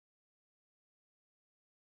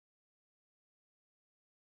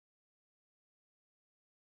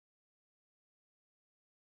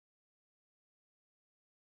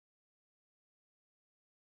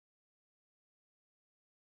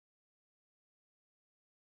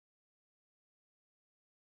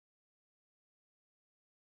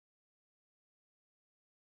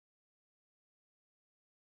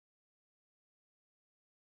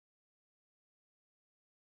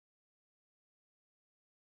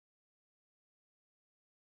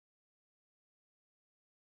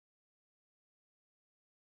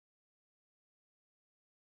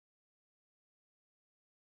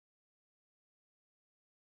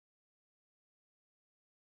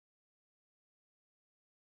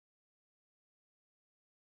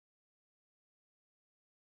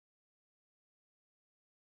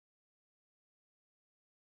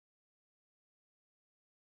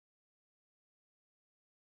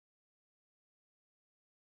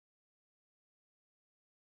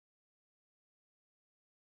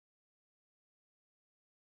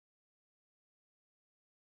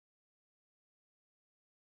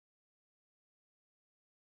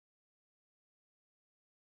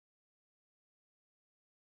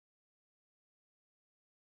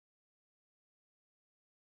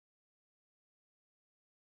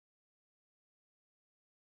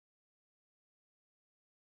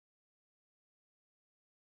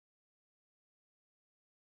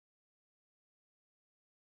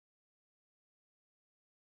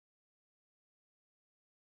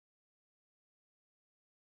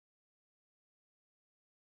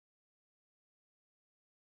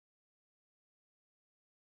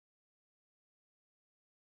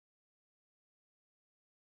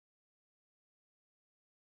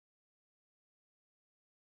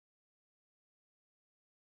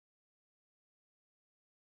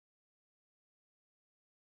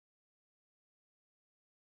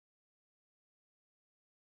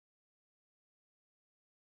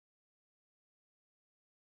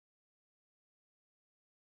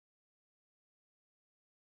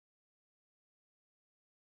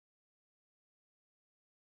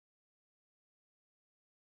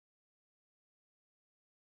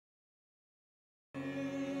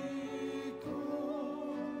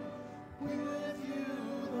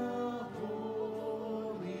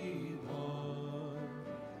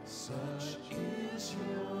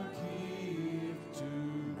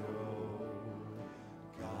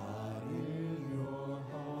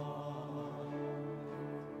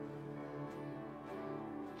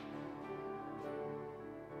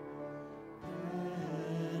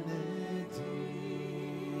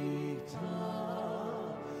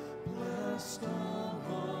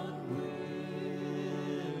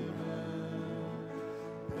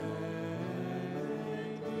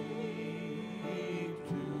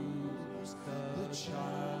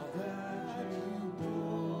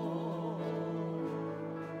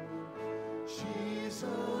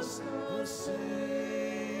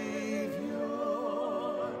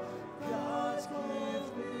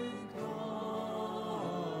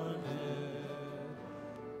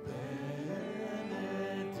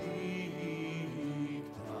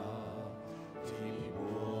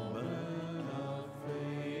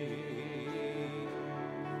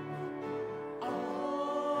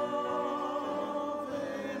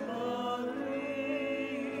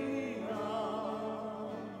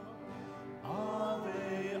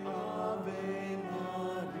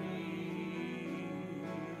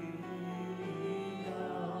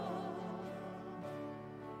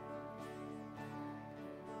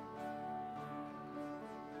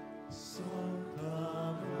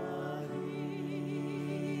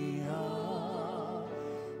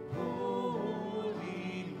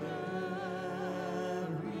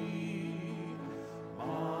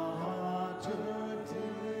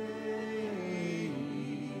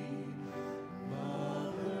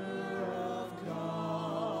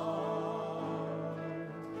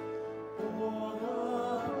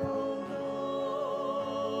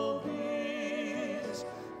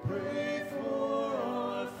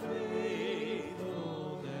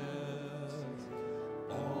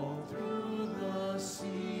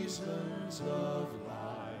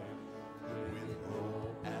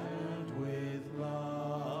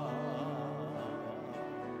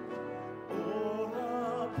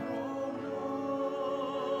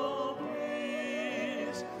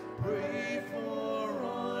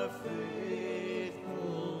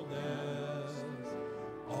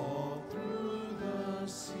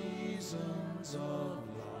of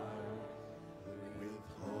life, with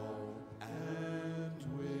hope and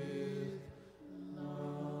with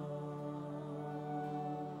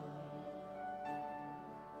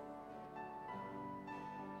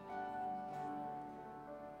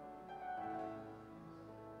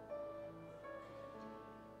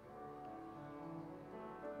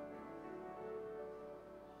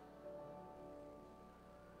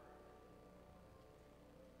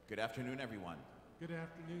Good afternoon, everyone. Good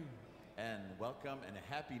afternoon. And welcome and a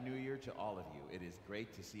happy new year to all of you. It is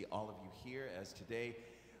great to see all of you here, as today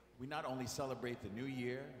we not only celebrate the new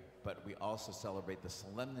year, but we also celebrate the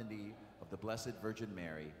solemnity of the Blessed Virgin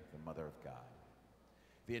Mary, the Mother of God.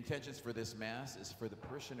 The intentions for this Mass is for the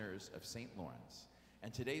parishioners of St. Lawrence,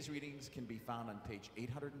 and today's readings can be found on page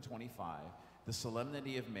 825, The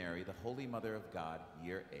Solemnity of Mary, the Holy Mother of God,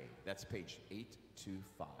 Year A. That's page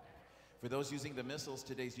 825. For those using the missals,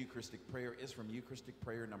 today's Eucharistic prayer is from Eucharistic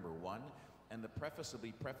prayer number 1, and the preface will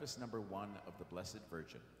be preface number 1 of the Blessed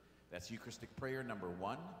Virgin. That's Eucharistic prayer number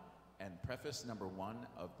 1 and preface number 1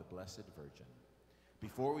 of the Blessed Virgin.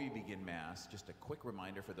 Before we begin Mass, just a quick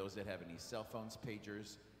reminder for those that have any cell phones,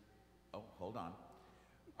 pagers. Oh, hold on.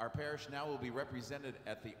 Our parish now will be represented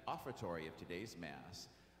at the offertory of today's Mass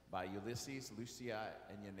by Ulysses, Lucia,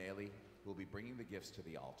 and Yaneli, who will be bringing the gifts to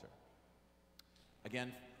the altar.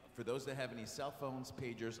 Again, for those that have any cell phones,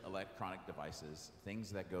 pagers, electronic devices,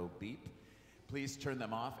 things that go beep, please turn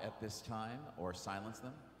them off at this time or silence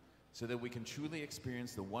them so that we can truly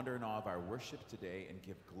experience the wonder and awe of our worship today and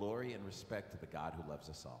give glory and respect to the God who loves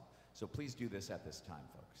us all. So please do this at this time,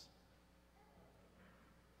 folks.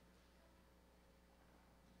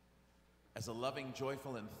 As a loving,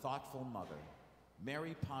 joyful, and thoughtful mother,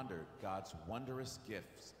 Mary pondered God's wondrous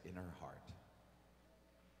gifts in her heart.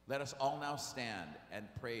 Let us all now stand and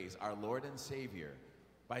praise our Lord and Savior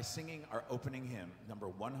by singing our opening hymn, number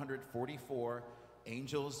 144,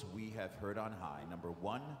 Angels We Have Heard on High, number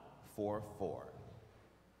 144.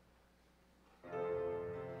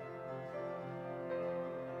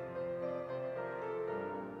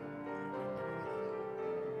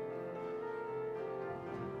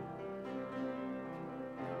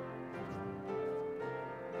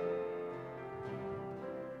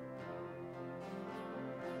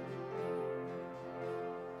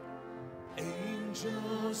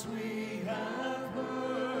 Angels we have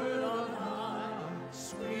heard on high,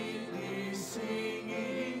 sweetly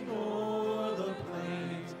singing o'er the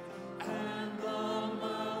plains, and the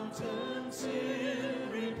mountains in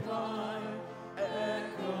reply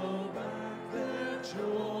echo back their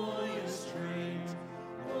joyous strains.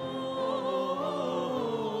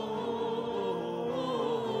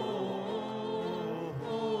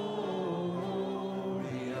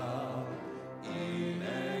 Gloria in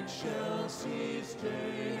excelsis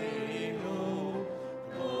Deo,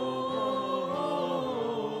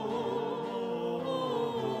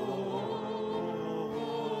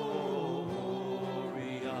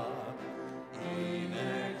 Gloria in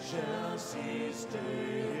excelsis Deo.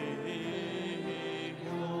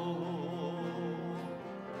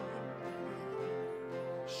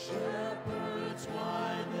 Shepherds,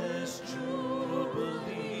 why this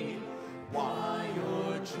jubilee? Why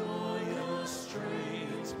your joyous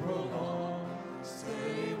strains prolong?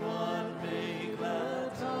 Say what may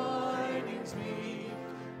glad tidings be,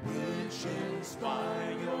 which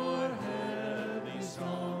inspire your heavy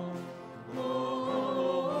song.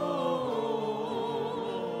 Gloria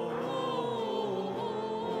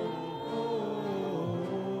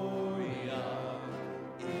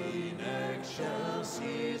in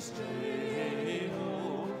excelsis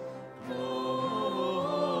Deo,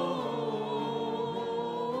 Gloria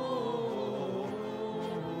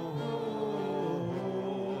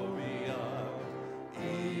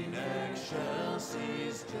in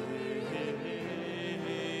excelsis Deo.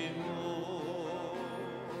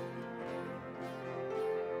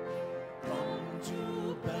 Come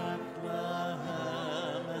to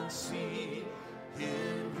Bethlehem and see,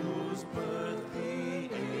 in whose birth the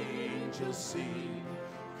angels sing.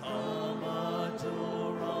 Come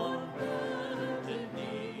adore on bended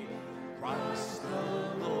knee, Christ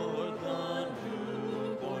the Lord, the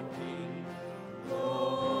newborn King.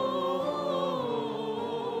 Gloria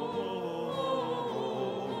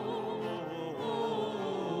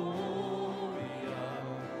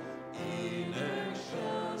in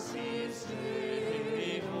excelsis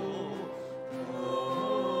Deo,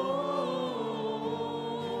 Gloria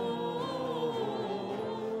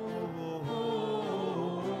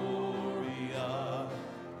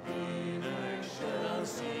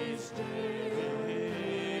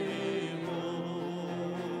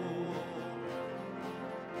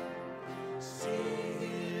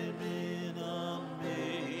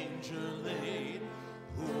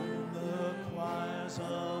choirs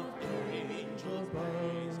of angels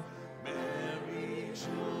praise. Mary,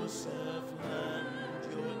 Joseph, lend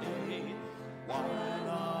your aid, while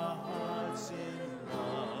our hearts in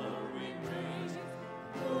love we praise.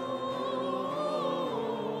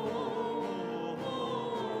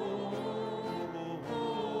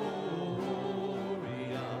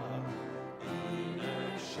 Gloria in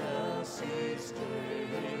excelsis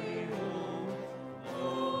Deo.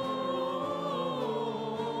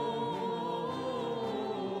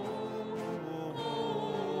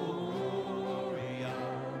 Gloria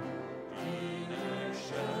in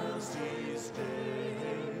excelsis Deo.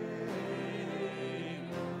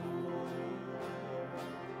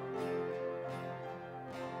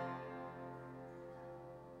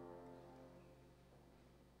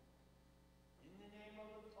 In the name of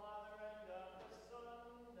the Father, and of the Son,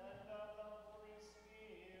 and of the Holy Spirit.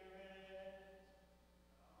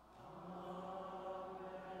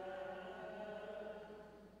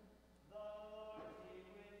 The Lord be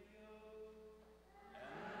with you.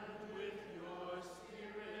 And with your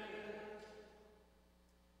spirit.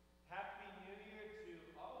 Happy New Year to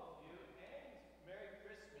all of you, and Merry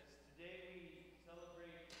Christmas. Today we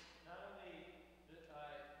celebrate not only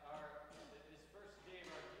this first day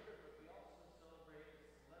of our year, but we also celebrate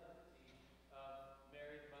the Solemnity of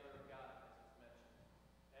Mary, the Mother of God, as was mentioned.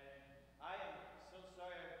 And I am so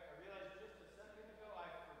sorry, I realized just a second ago I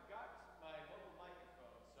forgot my mobile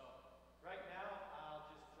microphone. So right now I'll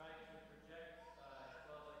just try to project as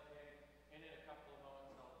well as I can, and in a couple of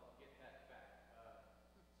moments I'll get that back. So that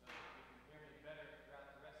you can hear me better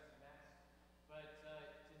throughout the rest of the Mass. But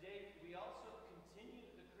today we also continue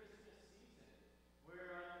the Christmas season.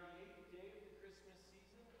 We're on the 8th day of the Christmas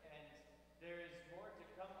season, and there is more to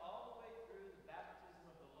come all the way through the baptism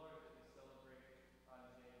of the Lord that we celebrate on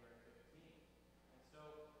January 15th. And so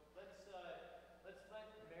let's let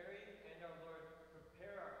Mary and our Lord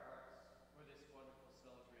prepare our hearts for this wonderful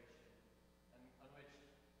celebration, and on which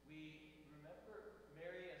we remember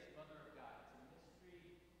Mary as Mother of God. It's a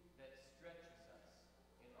mystery that stretches us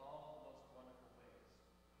in all the most wonderful ways.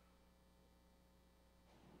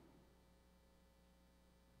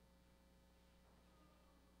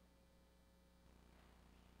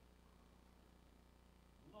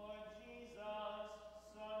 Lord Jesus,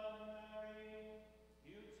 Son of Mary,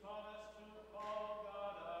 you taught us to call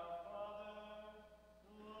God our Father.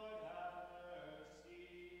 Lord, have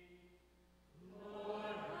mercy.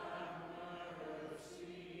 Lord, have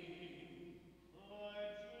mercy. Lord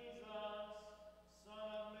Jesus, Son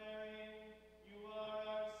of Mary, you are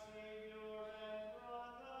our Savior and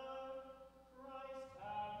brother. Christ,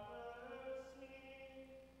 have mercy.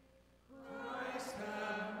 Christ,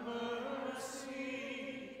 have mercy.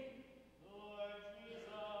 Lord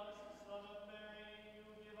Jesus, Son of Mary, you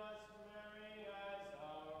give us Mary as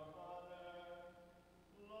our mother.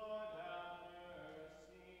 Lord, have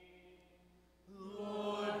mercy.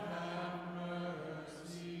 Lord, have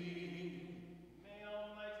mercy. May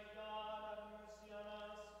Almighty God have mercy on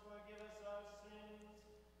us, forgive us our sins,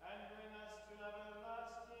 and bring us to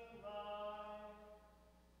everlasting life.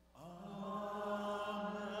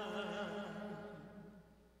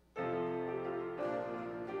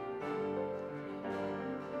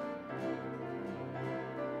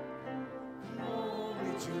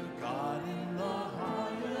 Glory to God in the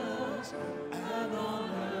highest, and on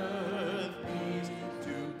earth peace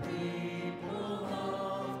to people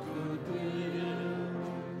of good will.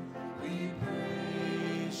 We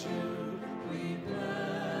praise you, we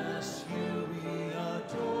bless you, we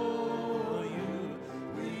adore you,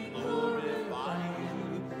 we glorify you,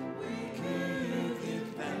 we give you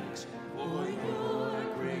thanks for your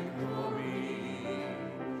great glory.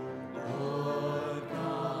 Lord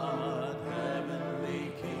God, heavenly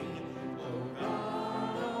King,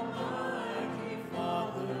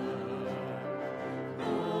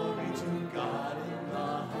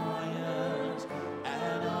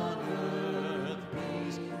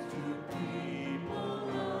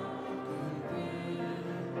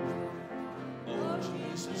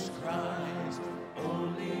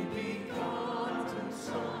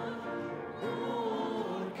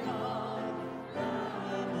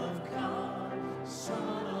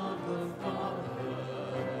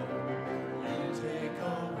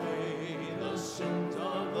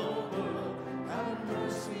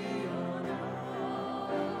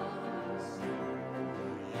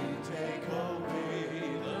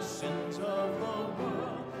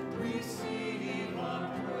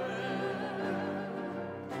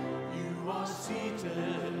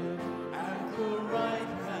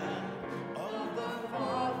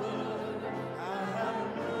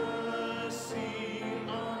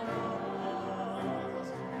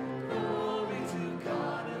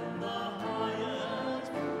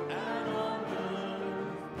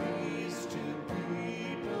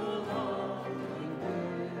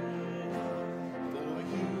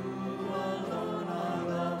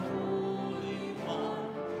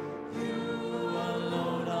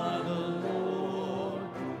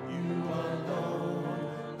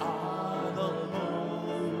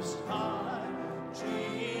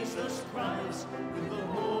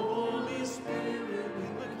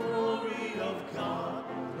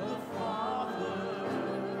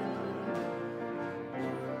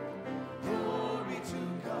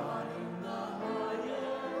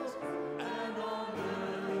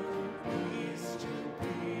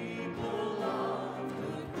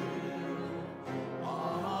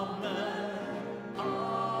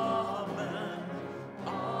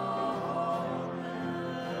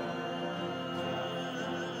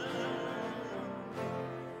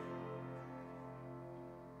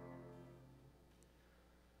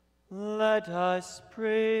 Let us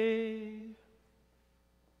pray.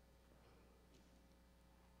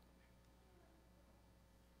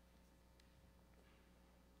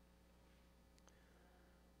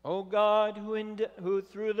 O God, who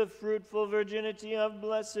through the fruitful virginity of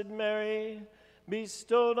Blessed Mary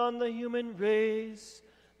bestowed on the human race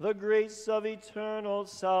the grace of eternal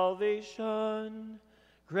salvation,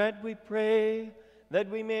 grant, we pray, that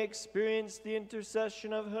we may experience the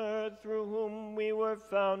intercession of her through whom we were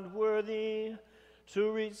found worthy to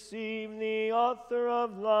receive the author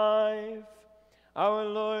of life, our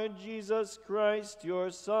Lord Jesus Christ, your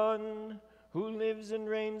Son, who lives and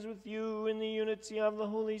reigns with you in the unity of the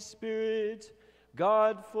Holy Spirit,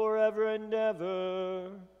 God forever and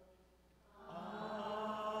ever.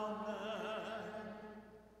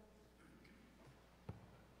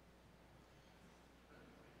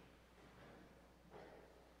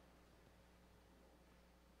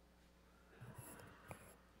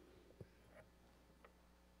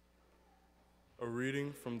 A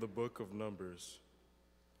reading from the book of Numbers.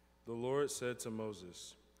 The Lord said to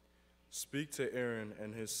Moses, "Speak to Aaron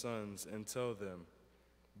and his sons and tell them,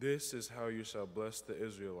 this is how you shall bless the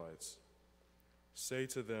Israelites. Say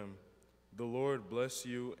to them, the Lord bless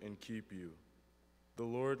you and keep you. The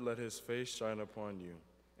Lord let his face shine upon you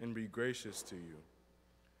and be gracious to you.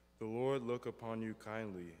 The Lord look upon you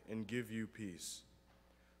kindly and give you peace.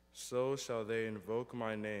 So shall they invoke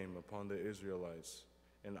my name upon the Israelites,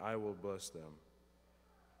 and I will bless them."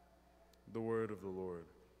 The word of the Lord.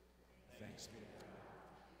 Thanks be to God.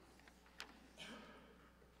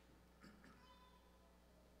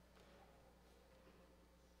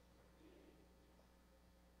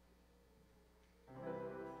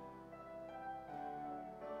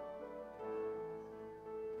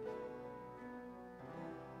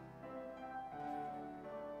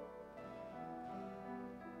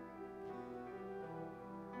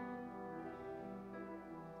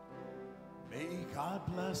 May God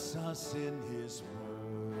bless us in his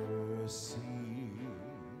mercy.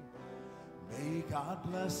 May God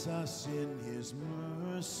bless us in his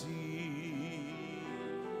mercy.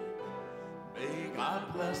 May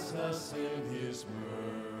God bless us in his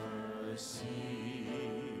mercy.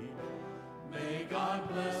 May God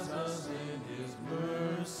bless us in his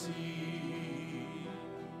mercy.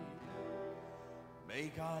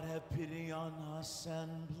 May God have pity on us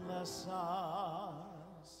and bless us.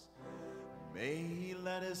 May he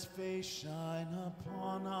let his face shine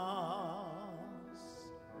upon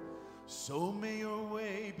us. So may your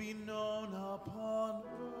way be known upon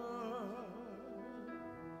earth.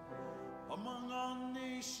 Among all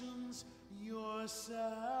nations, your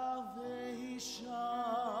salvation.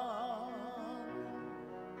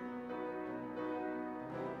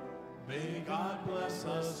 May God bless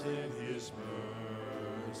us in his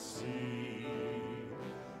mercy.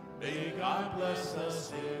 May God bless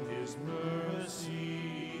us in his mercy.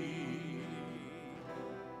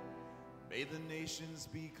 May the nations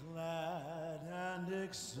be glad and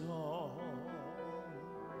exult,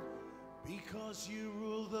 because you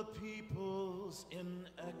rule the peoples in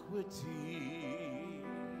equity.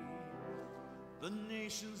 The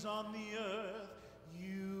nations on the earth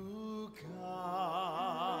you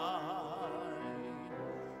guide.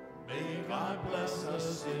 May God bless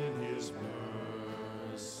us in his mercy.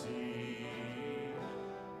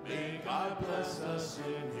 May God bless us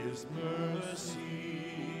in his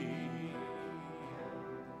mercy.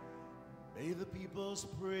 May the peoples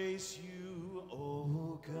praise you,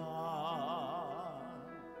 O God,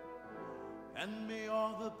 and may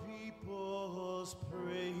all the peoples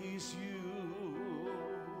praise you.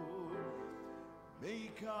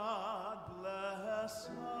 May God bless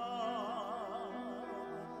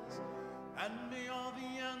us, and may all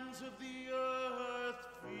the ends of the earth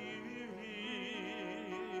fear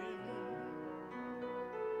him.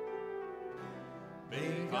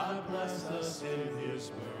 May God bless us in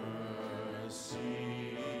his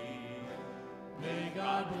mercy. May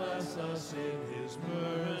God bless us in his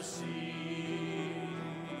mercy.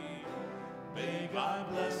 May God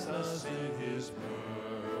bless us in his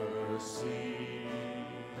mercy.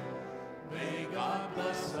 May God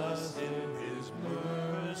bless us in his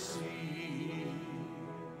mercy.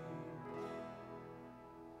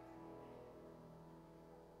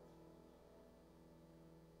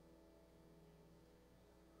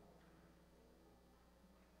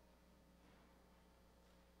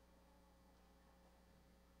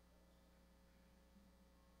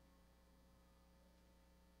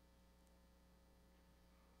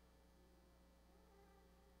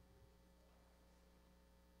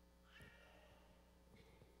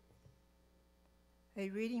 A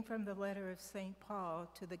reading from the letter of St. Paul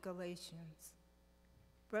to the Galatians.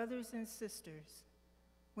 Brothers and sisters,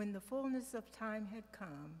 when the fullness of time had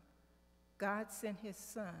come, God sent his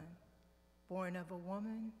Son, born of a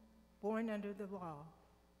woman, born under the law,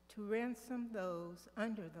 to ransom those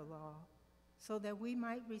under the law, so that we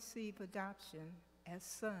might receive adoption as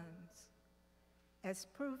sons. As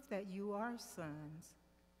proof that you are sons,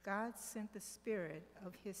 God sent the Spirit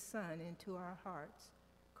of his Son into our hearts,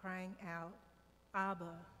 crying out,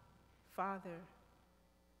 Abba, Father.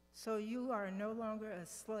 So you are no longer a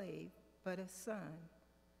slave, but a son,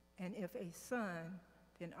 and if a son,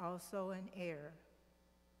 then also an heir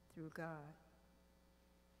through God.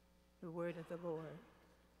 The word of the Lord.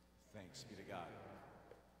 Thanks be to God.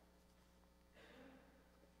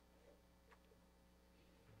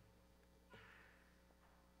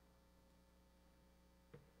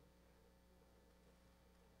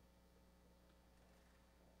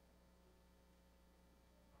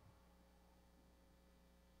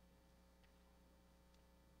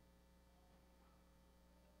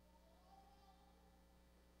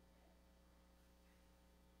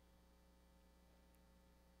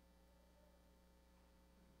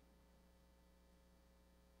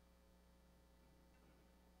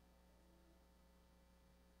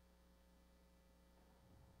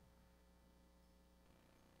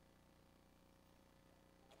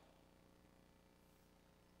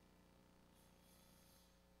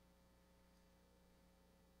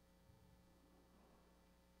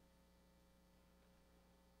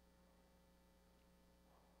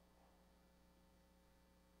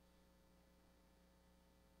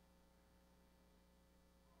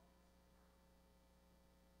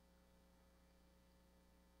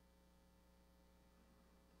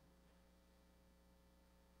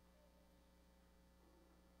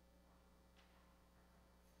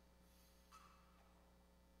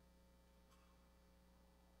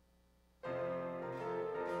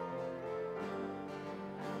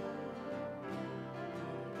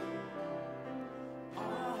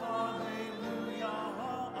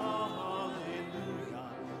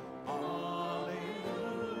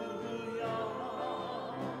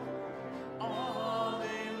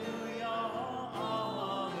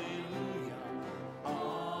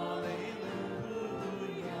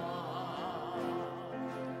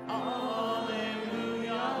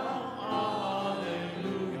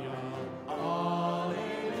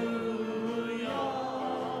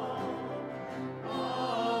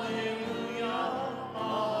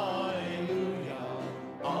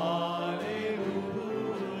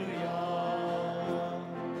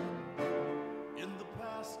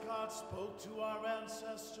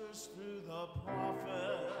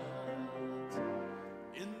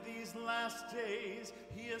 Days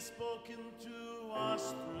he has spoken to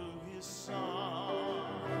us through his Son.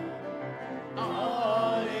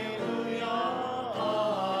 Alleluia,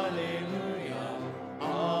 alleluia,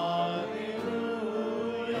 alleluia,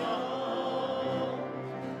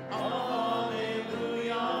 alleluia,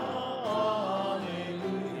 alleluia,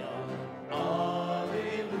 alleluia.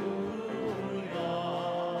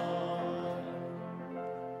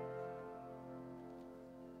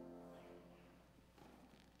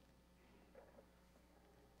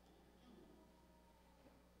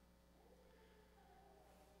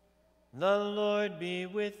 The Lord be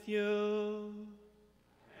with you.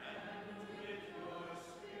 And with your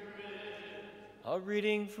spirit. A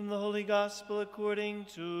reading from the Holy Gospel according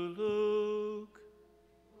to Luke.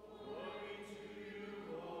 Glory to you,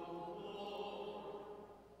 O Lord.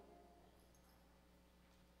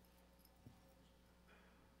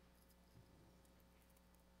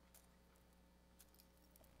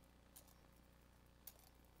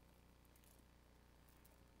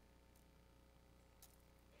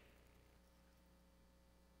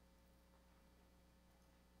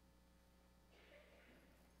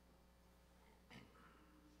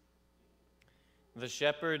 The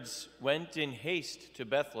shepherds went in haste to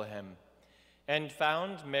Bethlehem and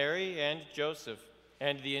found Mary and Joseph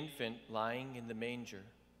and the infant lying in the manger.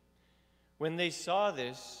 When they saw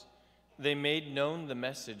this, they made known the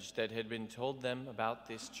message that had been told them about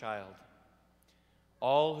this child.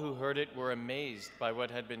 All who heard it were amazed by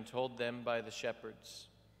what had been told them by the shepherds.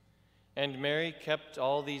 And Mary kept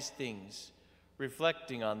all these things,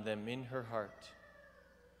 reflecting on them in her heart.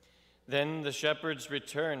 Then the shepherds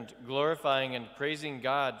returned, glorifying and praising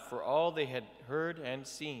God for all they had heard and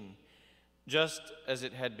seen, just as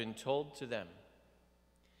it had been told to them.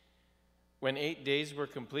 When 8 days were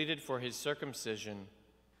completed for his circumcision,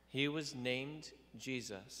 he was named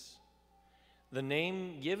Jesus, the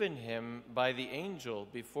name given him by the angel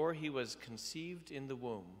before he was conceived in the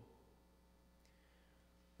womb.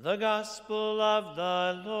 The Gospel of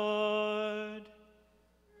the Lord.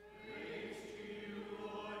 Praise to you,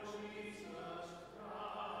 Lord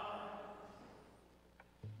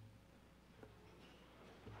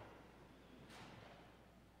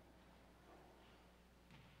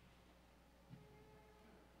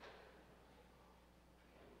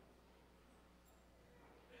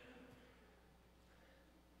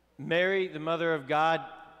Mary, the Mother of God,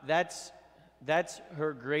 that's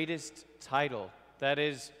her greatest title. That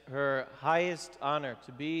is her highest honor,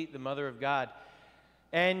 to be the Mother of God.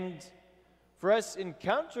 And for us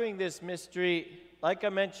encountering this mystery, like I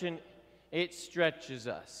mentioned, it stretches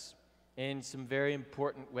us in some very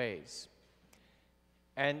important ways.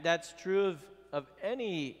 And that's true of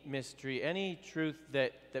any mystery, any truth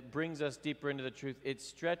that brings us deeper into the truth. It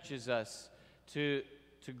stretches us to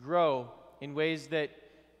grow in ways that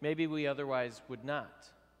maybe we otherwise would not.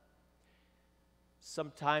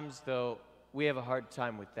 Sometimes, though, we have a hard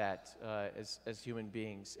time with that as human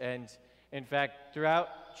beings. And in fact,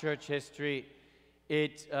 throughout church history,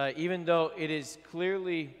 even though it is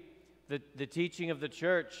clearly the teaching of the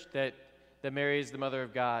church that Mary is the Mother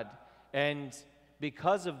of God, and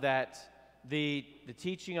because of that, the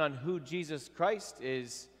teaching on who Jesus Christ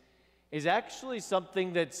is actually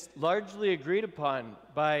something that's largely agreed upon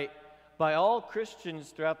by all Christians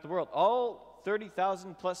throughout the world. All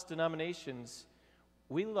 30,000 plus denominations,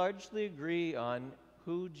 we largely agree on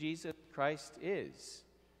who Jesus Christ is.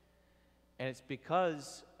 And it's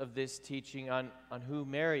because of this teaching on who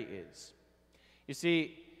Mary is. You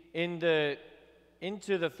see, into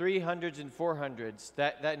the 300s and 400s,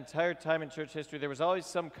 that entire time in church history, there was always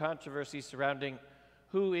some controversy surrounding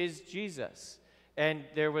who is Jesus. And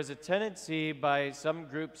there was a tendency by some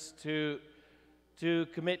groups to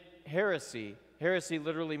commit heresy. Heresy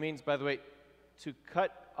literally means, by the way, to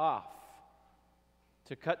cut off,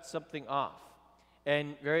 to cut something off.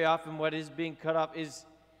 And very often what is being cut off is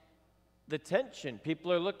the tension.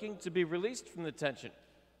 People are looking to be released from the tension.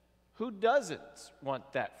 Who doesn't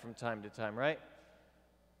want that from time to time, right?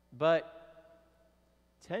 But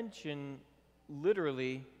tension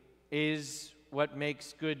literally is what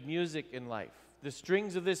makes good music in life. The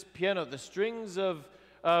strings of this piano, the strings of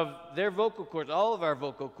their vocal cords, all of our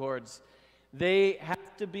vocal cords, they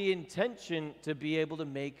have to be in tension to be able to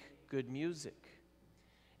make good music.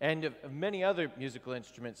 And of many other musical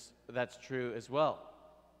instruments, that's true as well.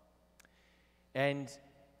 And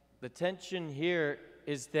the tension here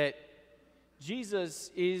is that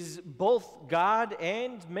Jesus is both God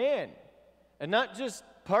and man. And not just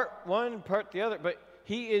part one, part the other, but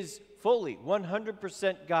he is fully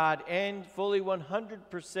 100% God and fully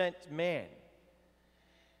 100% man.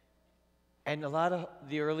 And a lot of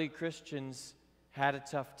the early Christians had a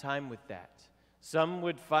tough time with that. Some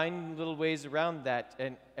would find little ways around that,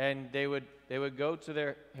 and they would go to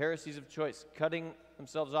their heresies of choice, cutting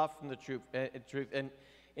themselves off from the truth. And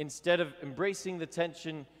instead of embracing the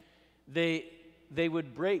tension, they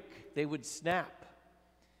would break, they would snap,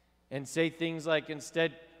 and say things like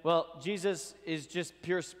instead, well, Jesus is just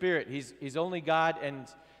pure spirit. He's only God, and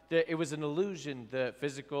it was an illusion, the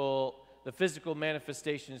physical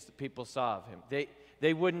manifestations that people saw of him.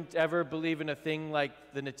 They wouldn't ever believe in a thing like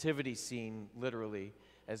the nativity scene, literally,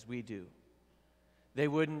 as we do. They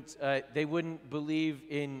wouldn't believe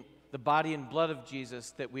in the body and blood of Jesus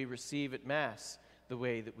that we receive at Mass the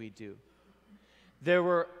way that we do. There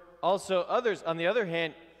were also others, on the other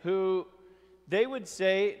hand, who they would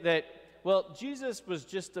say that, well, Jesus was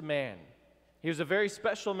just a man. He was a very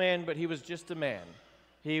special man, but he was just a man.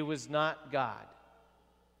 He was not God.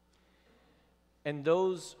 And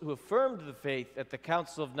those who affirmed the faith at the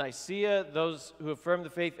Council of Nicaea, those who affirmed the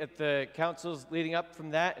faith at the councils leading up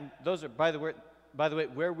from that, and those are, by the way,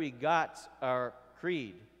 where we got our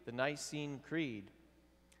creed, the Nicene Creed.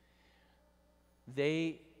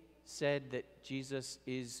 They said that Jesus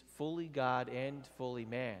is fully God and fully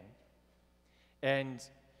man. And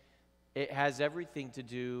it has everything to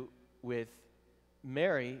do with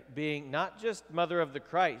Mary being not just mother of the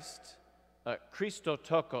Christ.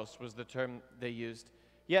 Christotokos was the term they used.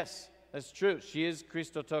 Yes, that's true. She is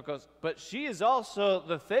Christotokos, but she is also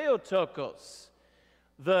the Theotokos,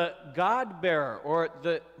 the God-bearer, or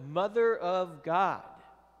the mother of God.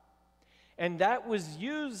 And that was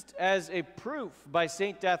used as a proof by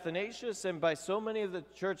St. Athanasius and by so many of the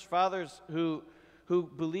church fathers who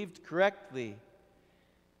believed correctly.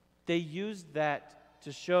 They used that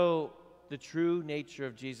to show the true nature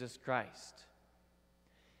of Jesus Christ.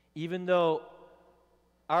 Even though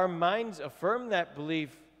our minds affirm that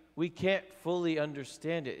belief, we can't fully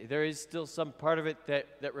understand it. There is still some part of it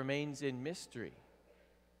that remains in mystery.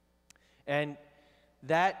 And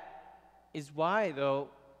that is why, though,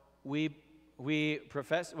 when we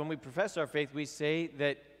profess our faith, we say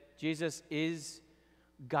that Jesus is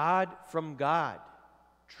God from God,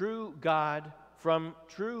 true God from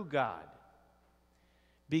true God,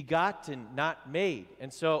 begotten, not made.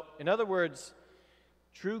 And so, in other words,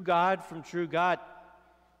 true God from true God.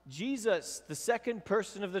 Jesus, the second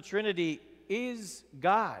person of the Trinity, is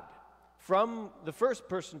God, from the first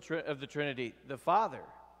person of the Trinity, the Father.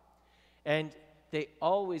 And they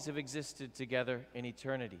always have existed together in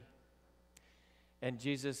eternity. And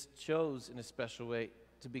Jesus chose in a special way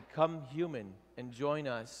to become human and join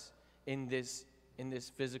us in this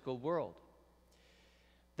physical world.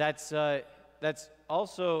 That's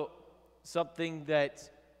also something that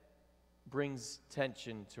brings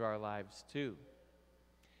tension to our lives too.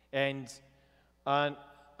 And on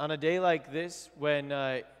a day like this, when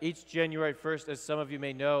each January 1st, as some of you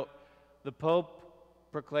may know, the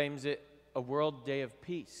Pope proclaims it a World Day of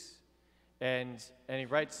Peace. And he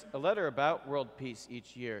writes a letter about world peace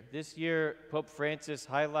each year. This year, Pope Francis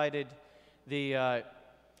highlighted the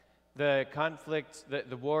conflict,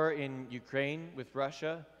 the war in Ukraine with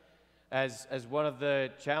Russia, as one of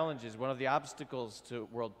the challenges, one of the obstacles to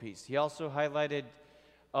world peace. He also highlighted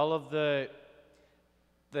all of the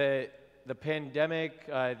pandemic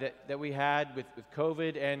that we had with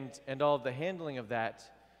COVID and all of the handling of that.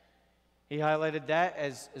 He highlighted that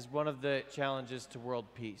as one of the challenges to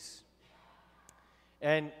world peace.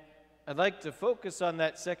 And I'd like to focus on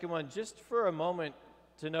that second one just for a moment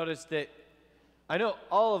to notice that I know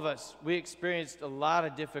all of us, we experienced a lot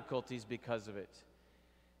of difficulties because of it.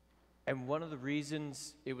 And one of the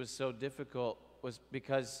reasons it was so difficult was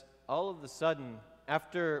because all of a sudden,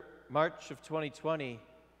 after March of 2020,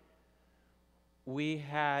 we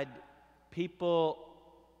had people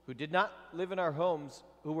who did not live in our homes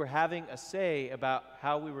who were having a say about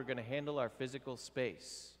how we were going to handle our physical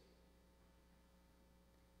space.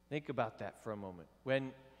 Think about that for a moment.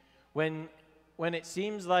 When it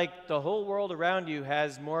seems like the whole world around you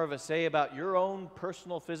has more of a say about your own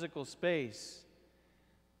personal physical space,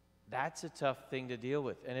 that's a tough thing to deal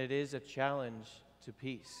with, and it is a challenge to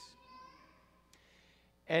peace.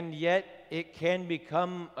 And yet, it can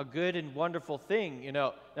become a good and wonderful thing, you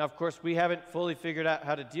know. Now, of course, we haven't fully figured out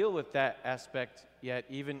how to deal with that aspect yet,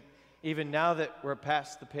 even now that we're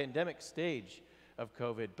past the pandemic stage of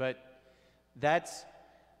COVID. But that's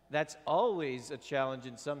always a challenge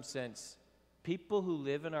in some sense. People who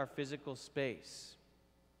live in our physical space,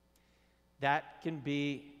 that can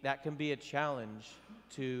be a challenge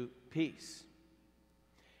to peace.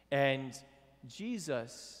 And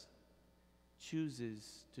Jesus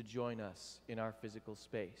chooses to join us in our physical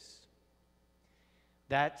space.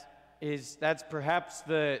 That's perhaps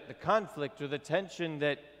the conflict or the tension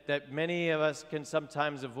that many of us can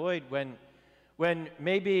sometimes avoid when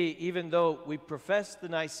maybe, even though we profess the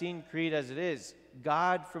Nicene Creed as it is,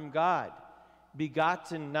 God from God,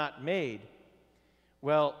 begotten, not made,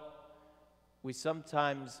 well, we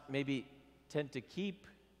sometimes maybe tend to keep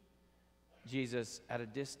Jesus at a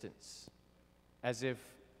distance, as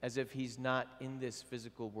if he's not in this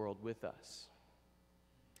physical world with us.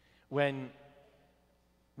 When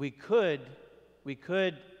we could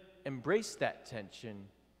embrace that tension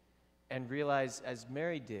and realize, as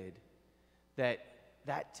Mary did,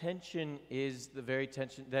 that tension is the very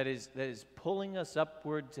tension that is pulling us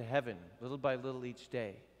upward to heaven, little by little each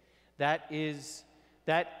day. That is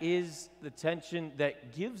the tension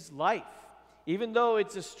that gives life. Even though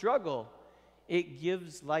it's a struggle, it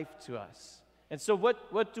gives life to us. And so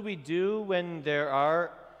what do we do when there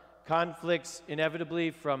are conflicts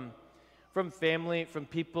inevitably from family, from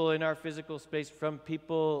people in our physical space, from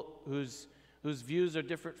people whose views are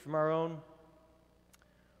different from our own?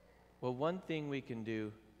 Well, one thing we can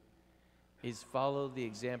do is follow the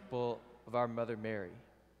example of our Mother Mary,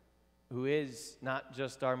 who is not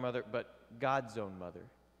just our mother, but God's own mother.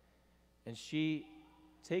 And she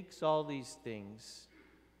takes all these things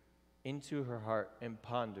into her heart and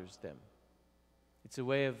ponders them. It's a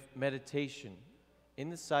way of meditation in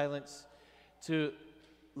the silence to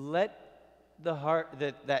let the heart,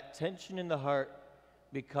 that tension in the heart,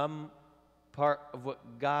 become part of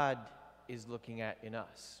what God is looking at in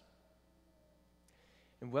us.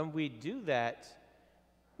 And when we do that,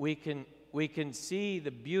 we can see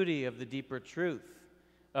the beauty of the deeper truth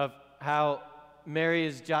of how Mary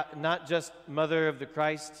is not just mother of the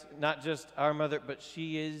Christ, not just our mother, but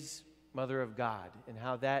she is mother of God, and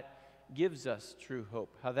how that gives us true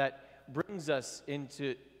hope, how that brings us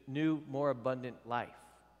into new, more abundant life.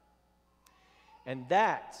 And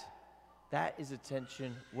that is a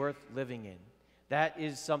tension worth living in. That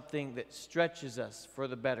is something that stretches us for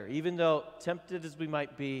the better. Even though tempted as we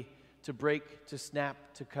might be to break, to snap,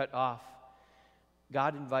 to cut off,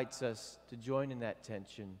 God invites us to join in that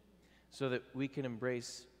tension so that we can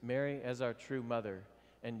embrace Mary as our true mother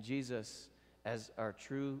and Jesus as our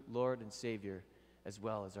true Lord and Savior, as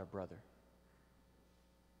well as our brother.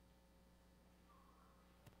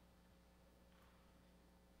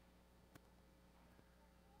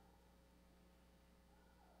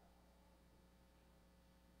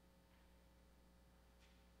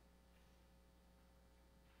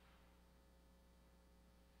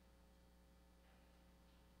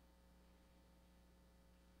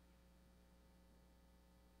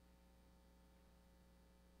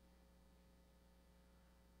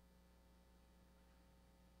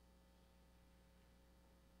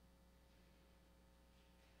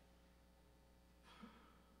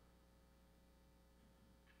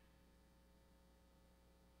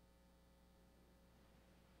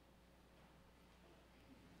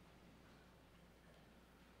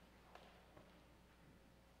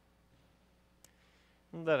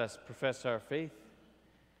 Let us profess our faith.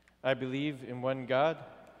 I believe in one God,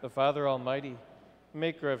 the Father Almighty,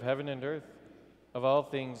 maker of heaven and earth, of all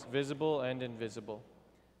things visible and invisible.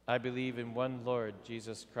 I believe in one Lord,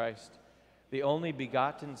 Jesus Christ, the only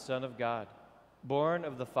begotten Son of God, born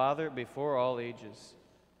of the Father before all ages,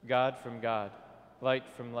 God from God, light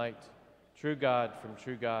from light, true God from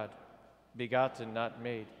true God, begotten, not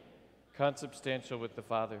made, consubstantial with the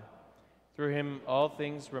Father. Through him all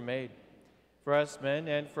things were made. For us men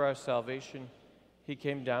and for our salvation, he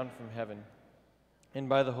came down from heaven, and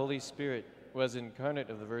by the Holy Spirit was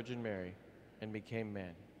incarnate of the Virgin Mary, and became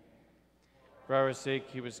man. For our sake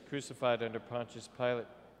he was crucified under Pontius Pilate.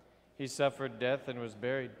 He suffered death and was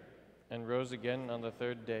buried, and rose again on the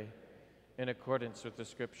third day, in accordance with the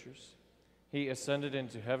Scriptures. He ascended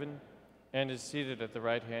into heaven, and is seated at the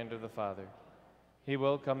right hand of the Father. He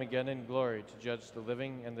will come again in glory to judge the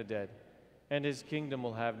living and the dead, and his kingdom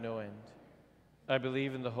will have no end. I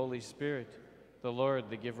believe in the Holy Spirit, the Lord,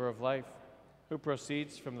 the giver of life, who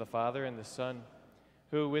proceeds from the Father and the Son,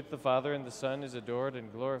 who with the Father and the Son is adored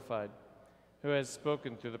and glorified, who has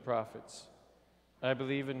spoken through the prophets. I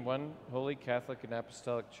believe in one holy Catholic and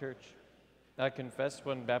Apostolic Church. I confess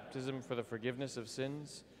one baptism for the forgiveness of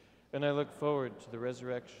sins, and I look forward to the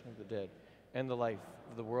resurrection of the dead and the life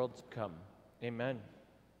of the world to come. Amen.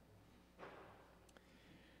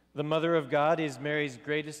 The Mother of God is Mary's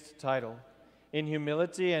greatest title. In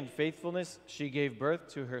humility and faithfulness, she gave birth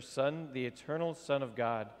to her Son, the eternal Son of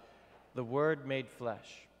God, the Word made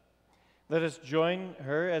flesh. Let us join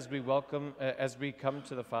her as we come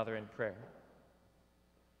to the Father in prayer.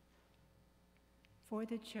 For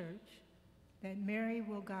the Church, that Mary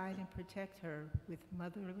will guide and protect her with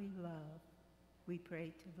motherly love, we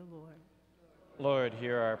pray to the Lord. Lord,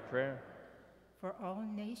 hear our prayer. For all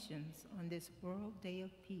nations on this World Day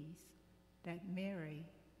of Peace, that Mary,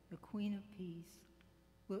 the Queen of Peace,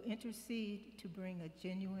 will intercede to bring a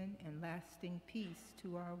genuine and lasting peace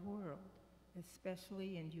to our world,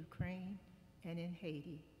 especially in Ukraine and in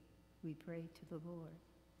Haiti. We pray to the Lord.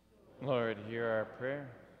 Lord, hear our prayer.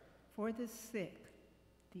 For the sick,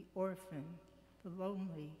 the orphan, the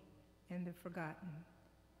lonely, and the forgotten,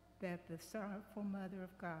 that the sorrowful Mother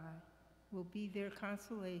of God will be their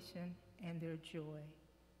consolation and their joy.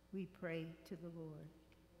 We pray to the Lord.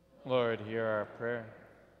 Lord, hear our prayer.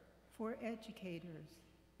 For educators,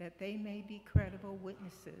 that they may be credible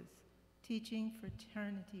witnesses, teaching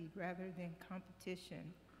fraternity rather than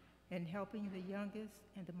competition, and helping the youngest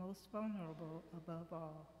and the most vulnerable above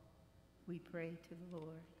all. We pray to the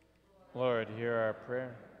Lord. Lord, hear our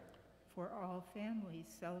prayer. For all families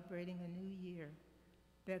celebrating a new year,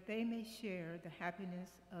 that they may share the happiness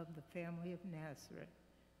of the family of Nazareth.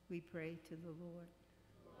 We pray to the Lord.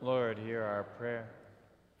 Lord, hear our prayer.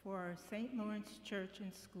 For our St. Lawrence Church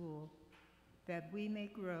and School, that we may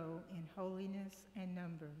grow in holiness and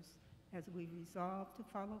numbers as we resolve to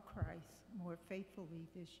follow Christ more faithfully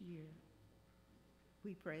this year.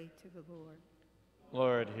 We pray to the Lord.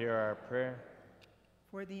 Lord, hear our prayer.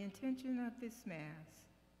 For the intention of this Mass,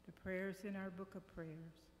 the prayers in our book of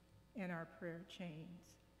prayers, and our prayer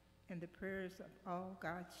chains, and the prayers of all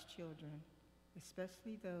God's children,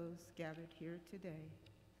 especially those gathered here today,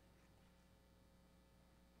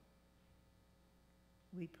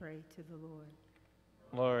 we pray to the Lord.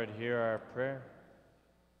 Lord, hear our prayer.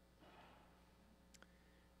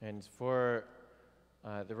 And for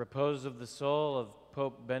the repose of the soul of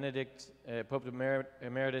Pope Emeritus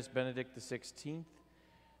Benedict XVI,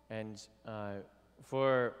 and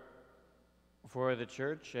for the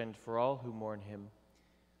Church and for all who mourn him,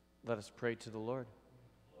 let us pray to the Lord.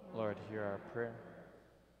 Lord, hear our prayer.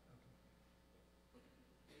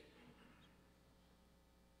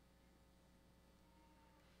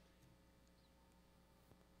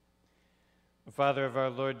 Father of our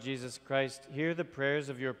Lord Jesus Christ, hear the prayers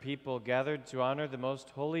of your people gathered to honor the most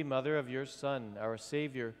holy mother of your Son, our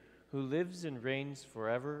Savior, who lives and reigns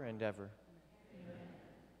forever and ever.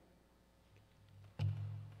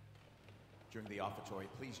 During the offertory,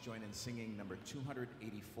 please join in singing number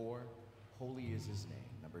 284, Holy is His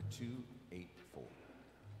Name, number 284.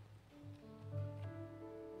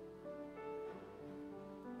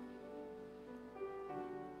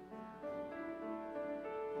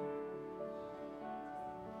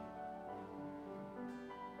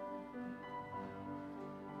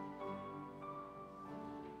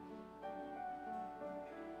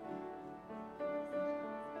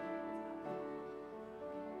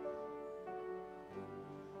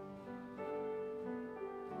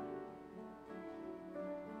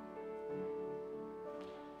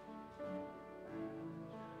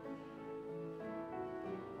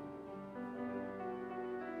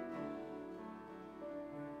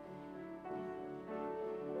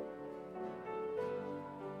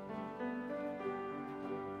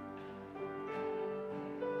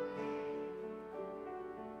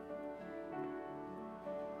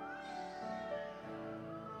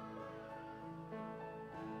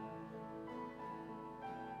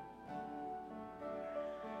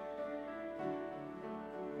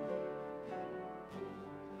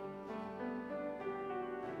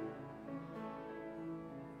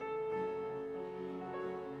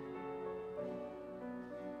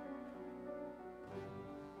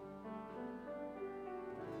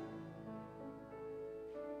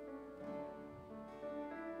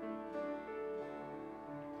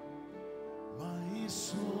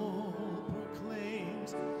 soul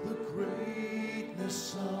proclaims the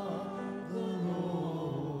greatness of the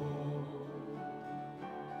Lord,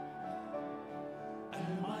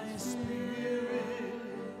 and my spirit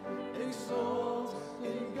exalts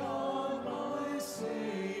in God my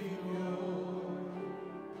Savior,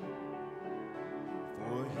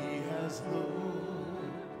 for he has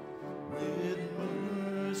looked with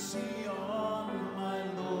mercy on my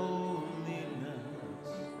loneliness,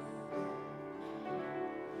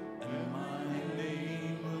 and my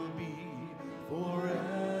name will be forever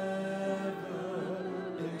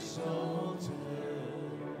exalted.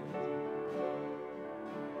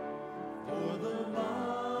 For the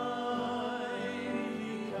mighty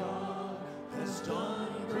God has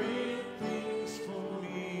done great things for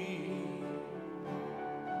me,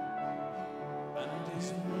 and his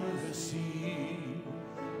mercy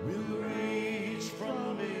will reach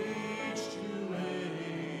from age to age.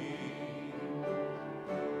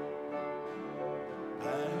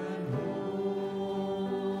 And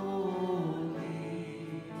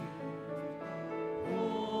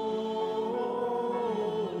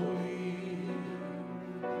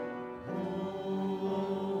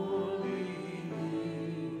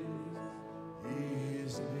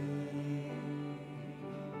his name.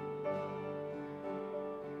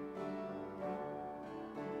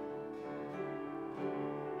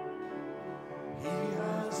 He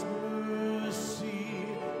has mercy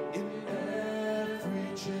in every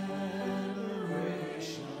generation.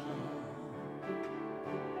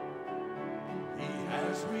 He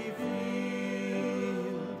has revealed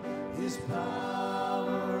his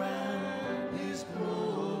power and his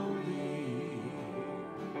glory.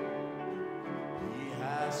 He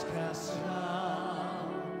has cast down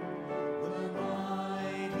the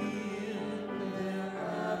mighty in their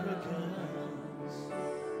arrogance,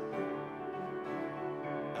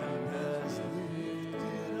 and has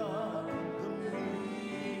lifted up the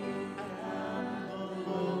meek and the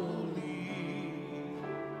lowly.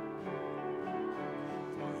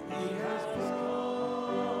 For he has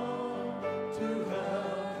come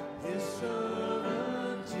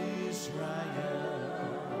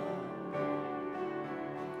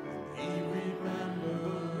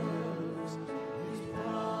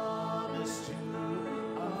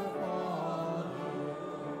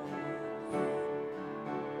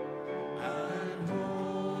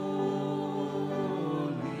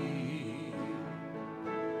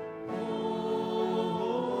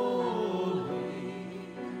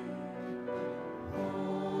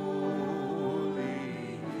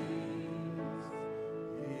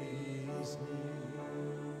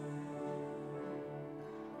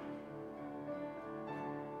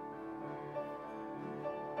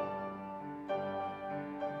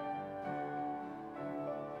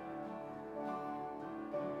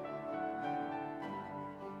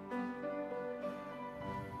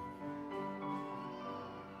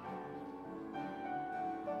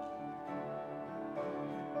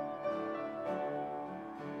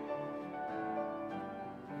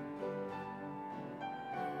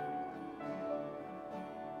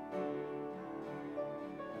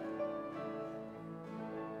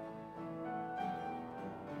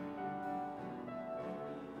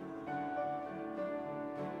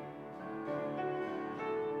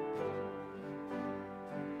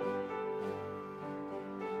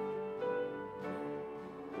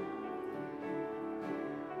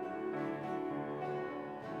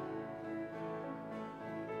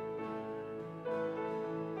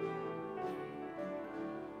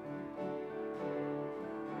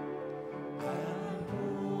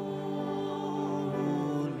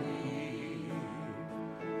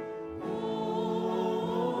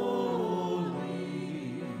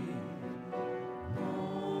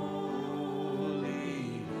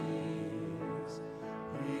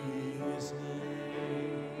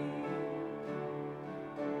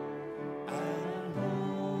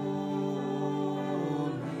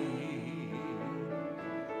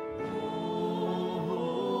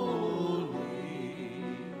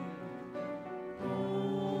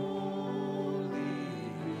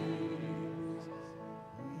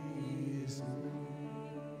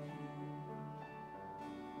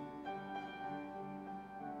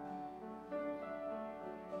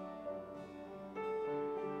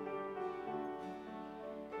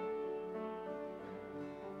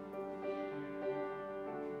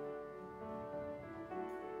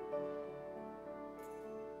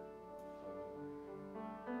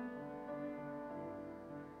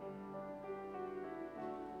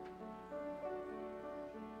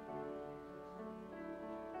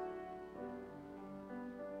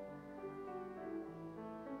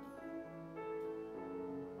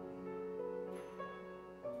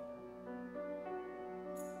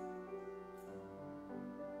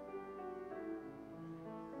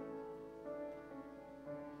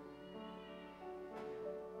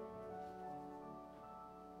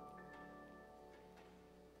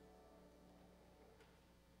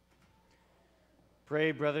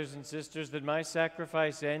Pray, brothers and sisters, that my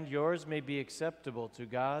sacrifice and yours may be acceptable to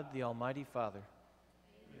God, the Almighty Father.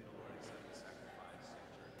 May the Lord accept the sacrifice and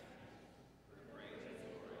journey for the praise and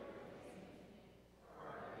glory of his name, for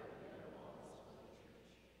our good and the laws of the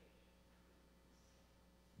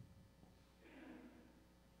Church.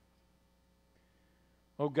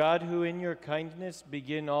 O God, who in your kindness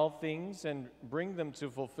begin all things and bring them to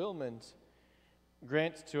fulfillment,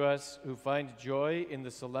 grant to us who find joy in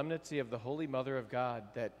the solemnity of the Holy Mother of God,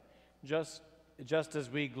 that just as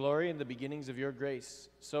we glory in the beginnings of your grace,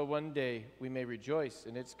 so one day we may rejoice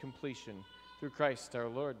in its completion, through Christ our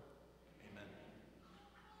Lord.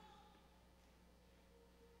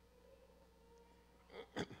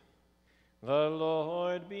 Amen. The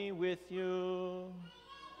Lord be with you.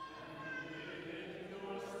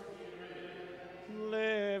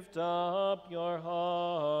 Lift up your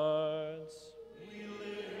hearts. We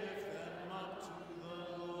lift them up to the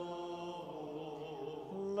Lord.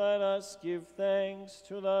 Let us give thanks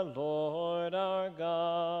to the Lord our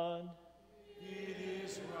God. It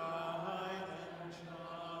is right and just.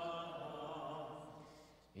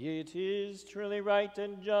 It is truly right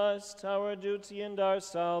and just, our duty and our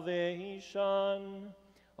salvation,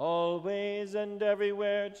 always and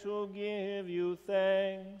everywhere to give you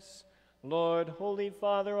thanks, Lord, Holy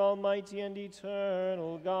Father, Almighty and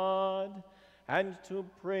eternal God, and to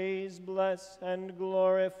praise, bless, and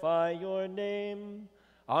glorify your name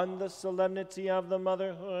on the solemnity of the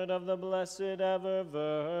motherhood of the Blessed Ever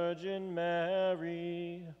Virgin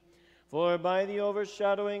Mary. For by the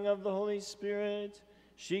overshadowing of the Holy Spirit,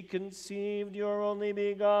 she conceived your only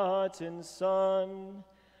begotten Son,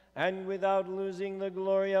 and without losing the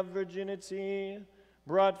glory of virginity,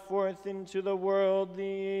 brought forth into the world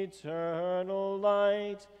the eternal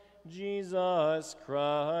light, Jesus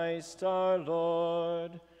Christ our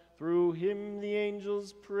Lord. Through him the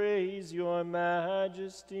angels praise your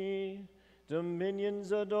majesty,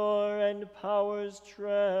 dominions adore, and powers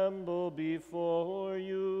tremble before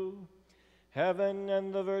you. Heaven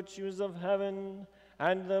and the virtues of heaven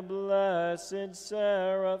and the blessed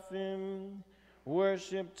seraphim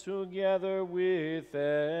worship together with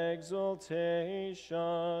exultation.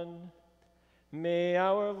 May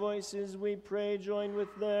our voices, we pray, join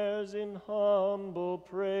with theirs in humble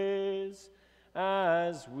praise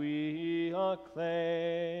as we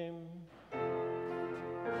acclaim.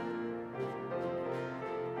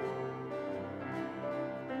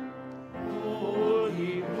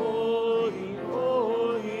 Holy, holy,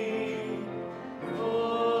 holy,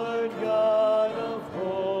 Lord God of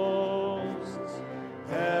hosts,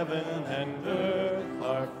 heaven and earth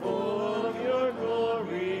are full of your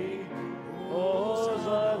glory.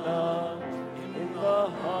 Hosanna in the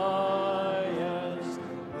highest.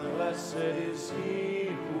 Blessed is he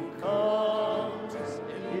who comes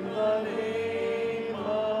in the name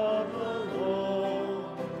of the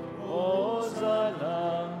Lord.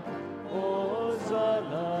 Hosanna,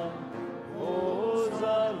 Hosanna,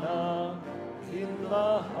 Hosanna in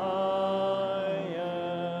the highest.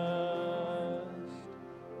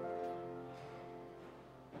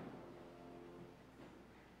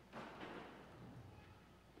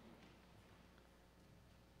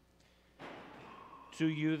 To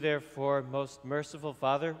you, therefore, most merciful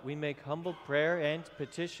Father, we make humble prayer and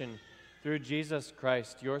petition through Jesus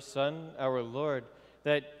Christ, your Son, our Lord,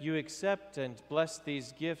 that you accept and bless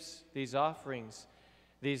these gifts, these offerings,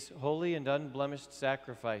 these holy and unblemished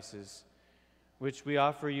sacrifices, which we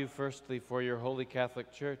offer you firstly for your holy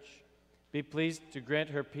Catholic Church. Be pleased to grant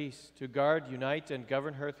her peace, to guard, unite, and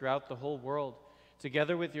govern her throughout the whole world,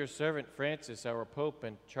 together with your servant Francis, our Pope,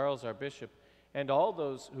 and Charles, our Bishop, and all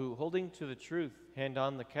those who, holding to the truth, hand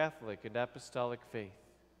on the Catholic and Apostolic faith.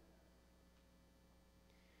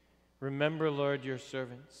 Remember, Lord, your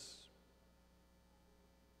servants,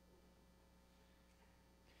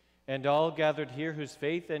 and all gathered here whose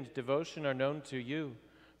faith and devotion are known to you.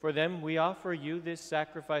 For them we offer you this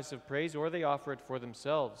sacrifice of praise, or they offer it for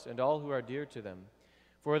themselves and all who are dear to them,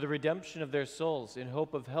 for the redemption of their souls, in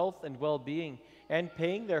hope of health and well-being, and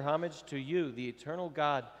paying their homage to you, the eternal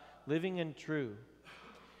God, living and true.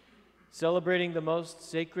 Celebrating the most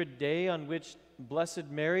sacred day on which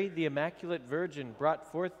Blessed Mary, the Immaculate Virgin,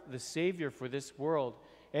 brought forth the Savior for this world,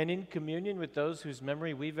 and in communion with those whose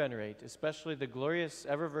memory we venerate, especially the glorious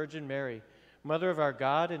ever-Virgin Mary, Mother of our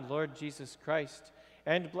God and Lord Jesus Christ,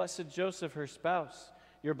 and Blessed Joseph, her spouse,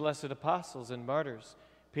 your blessed apostles and martyrs,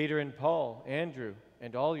 Peter and Paul, Andrew,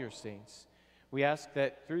 and all your saints. We ask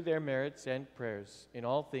that through their merits and prayers, in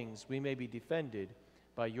all things we may be defended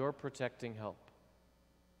by your protecting help.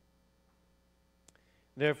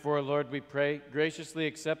 Therefore, Lord, we pray, graciously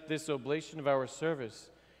accept this oblation of our service,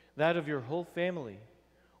 that of your whole family.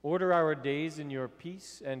 Order our days in your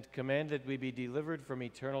peace, and command that we be delivered from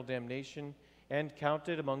eternal damnation and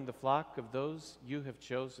counted among the flock of those you have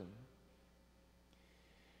chosen.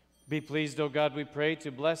 Be pleased, O God, we pray,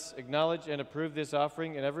 to bless, acknowledge, and approve this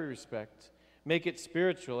offering in every respect. Make it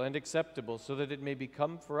spiritual and acceptable, so that it may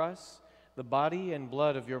become for us the body and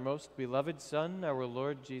blood of your most beloved Son, our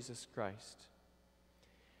Lord Jesus Christ.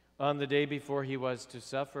 On the day before he was to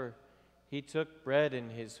suffer, he took bread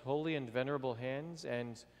in his holy and venerable hands,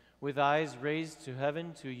 and with eyes raised to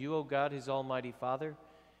heaven to you, O God, his almighty Father,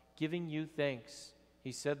 giving you thanks,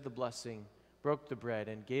 he said the blessing, broke the bread,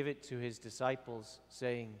 and gave it to his disciples,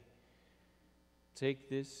 saying, "Take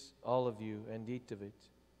this, all of you, and eat of it,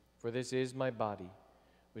 for this is my body,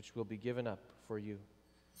 which will be given up for you."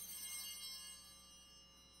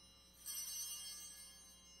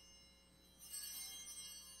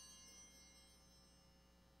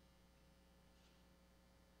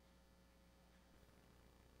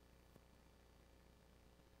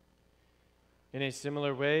 In a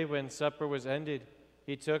similar way, when supper was ended,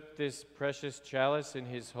 he took this precious chalice in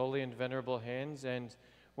his holy and venerable hands, and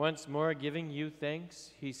once more giving you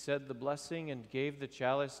thanks, he said the blessing and gave the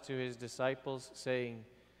chalice to his disciples, saying,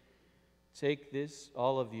 "Take this,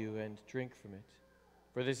 all of you, and drink from it.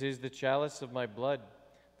 For this is the chalice of my blood,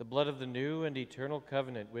 the blood of the new and eternal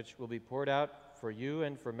covenant, which will be poured out for you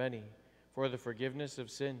and for many, for the forgiveness of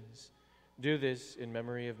sins. Do this in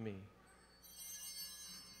memory of me."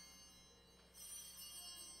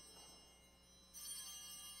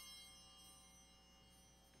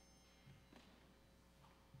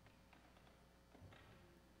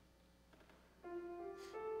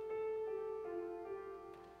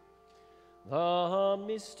 The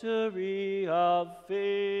mystery of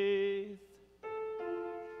faith.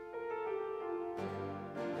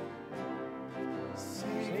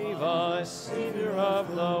 Save us, Savior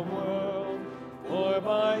of the world, for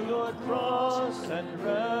by your cross and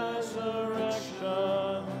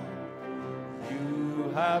resurrection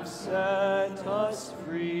you have set us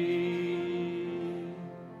free.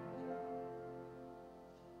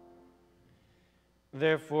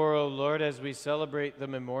 Therefore, O Lord, as we celebrate the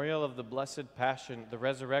memorial of the blessed Passion, the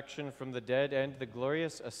resurrection from the dead, and the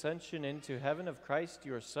glorious ascension into heaven of Christ,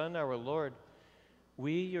 your Son, our Lord,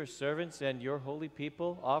 we, your servants and your holy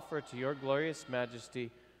people, offer to your glorious majesty,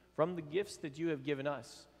 from the gifts that you have given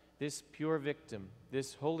us, this pure victim,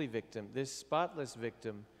 this holy victim, this spotless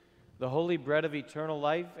victim, the holy bread of eternal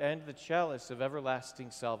life, and the chalice of everlasting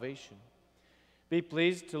salvation. Be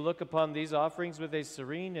pleased to look upon these offerings with a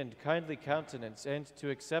serene and kindly countenance, and to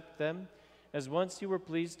accept them as once you were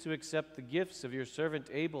pleased to accept the gifts of your servant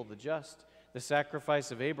Abel the just, the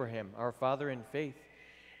sacrifice of Abraham, our father in faith,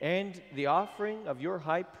 and the offering of your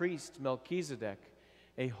high priest Melchizedek,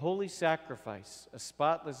 a holy sacrifice, a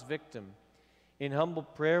spotless victim. In humble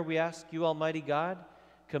prayer we ask you, Almighty God,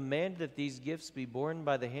 command that these gifts be borne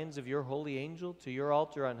by the hands of your holy angel to your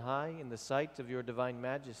altar on high in the sight of your divine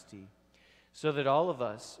majesty, so that all of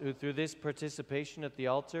us who through this participation at the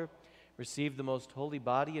altar receive the most holy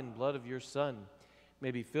body and blood of your Son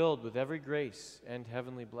may be filled with every grace and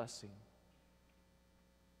heavenly blessing.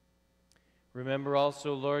 Remember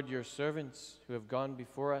also, Lord, your servants who have gone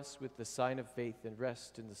before us with the sign of faith and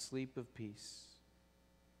rest in the sleep of peace.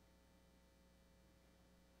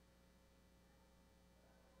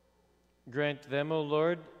 Grant them, O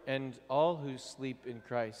Lord, and all who sleep in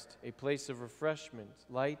Christ, a place of refreshment,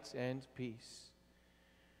 light, and peace.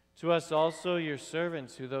 To us also, your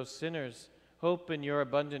servants, who though sinners, hope in your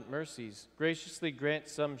abundant mercies, graciously grant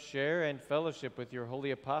some share and fellowship with your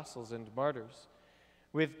holy apostles and martyrs,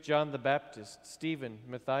 with John the Baptist, Stephen,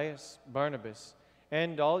 Matthias, Barnabas,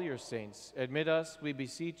 and all your saints. Admit us, we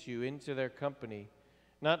beseech you, into their company,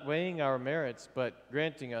 not weighing our merits, but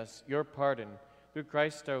granting us your pardon, through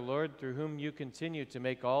Christ our Lord, through whom you continue to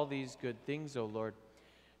make all these good things, O Lord.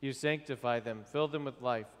 You sanctify them, fill them with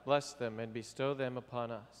life, bless them, and bestow them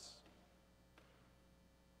upon us.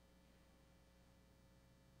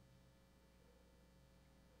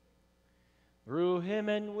 Through him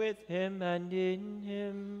and with him and in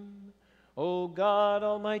him, O God,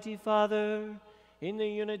 Almighty Father, in the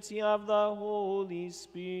unity of the Holy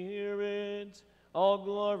Spirit, all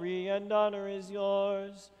glory and honor is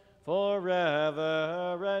yours,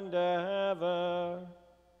 forever and ever.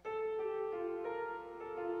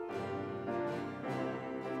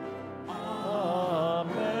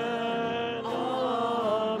 Amen, amen,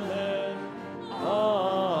 amen, amen,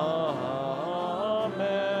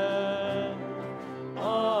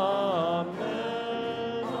 amen,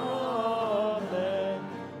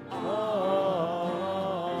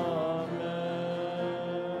 amen.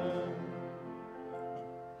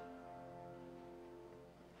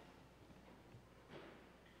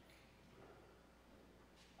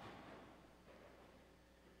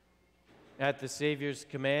 At the Savior's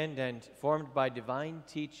command and formed by divine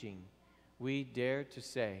teaching, we dare to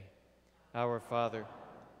say, Our Father,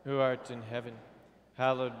 who art in heaven,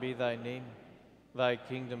 hallowed be thy name. Thy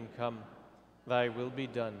kingdom come, thy will be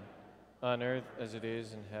done, on earth as it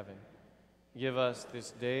is in heaven. Give us this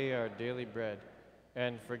day our daily bread,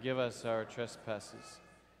 and forgive us our trespasses,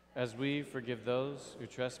 as we forgive those who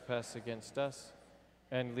trespass against us.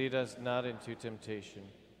 And lead us not into temptation,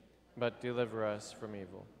 but deliver us from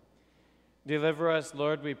evil. Deliver us,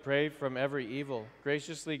 Lord, we pray, from every evil.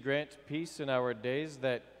 Graciously grant peace in our days,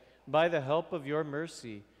 that by the help of your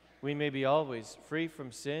mercy we may be always free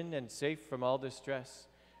from sin and safe from all distress,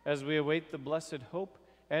 as we await the blessed hope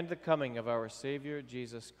and the coming of our Savior,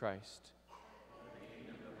 Jesus Christ.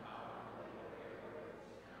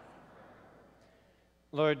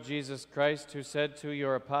 Lord Jesus Christ, who said to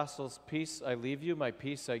your apostles, Peace I leave you, my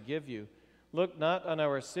peace I give you, look not on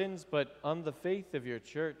our sins, but on the faith of your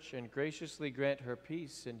church, and graciously grant her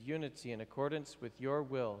peace and unity in accordance with your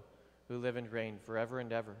will, who live and reign forever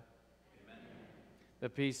and ever. Amen. The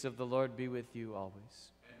peace of the Lord be with you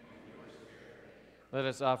always. And with your spirit. Let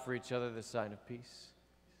us offer each other the sign of peace.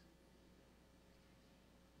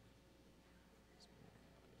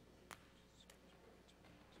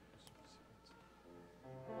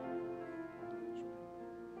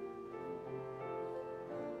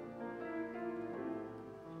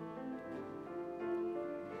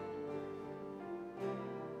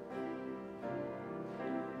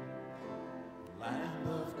 Lamb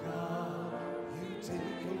of God, you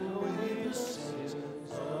take away the sins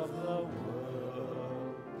of the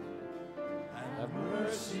world. Have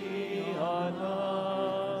mercy on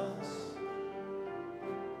us.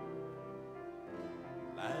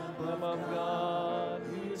 Lamb of God,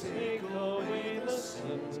 you take away the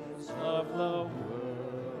sins of the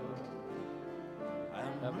world.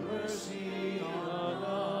 Have mercy on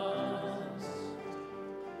us.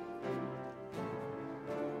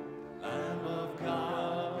 Lamb of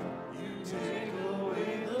God, you take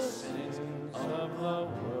away the sins of the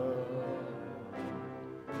world.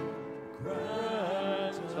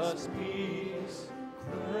 Grant us peace,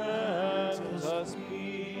 grant us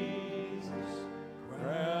peace,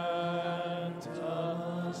 grant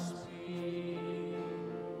us peace.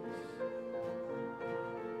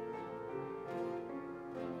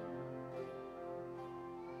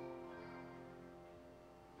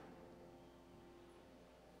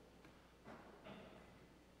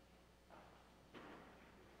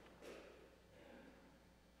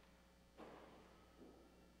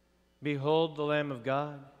 Behold the Lamb of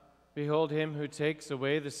God. Behold him who takes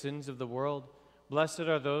away the sins of the world. Blessed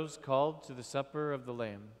are those called to the supper of the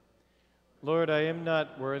Lamb. Lord, I am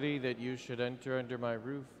not worthy that you should enter under my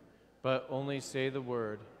roof, but only say the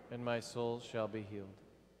word, and my soul shall be healed.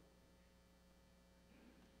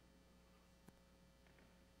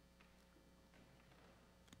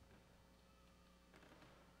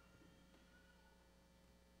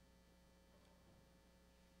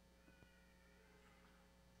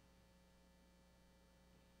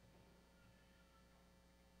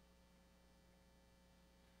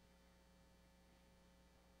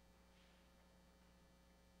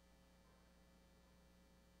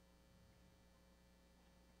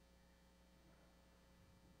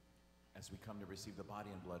 As we come to receive the body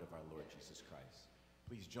and blood of our Lord Jesus Christ,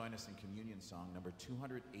 please join us in communion song number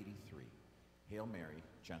 283, Hail Mary,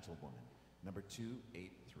 Gentle Woman, number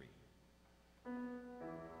 283.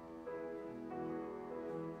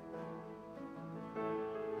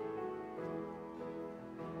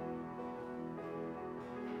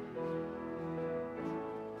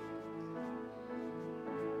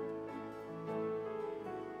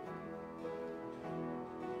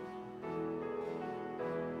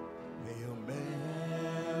 Hail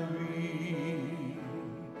Mary,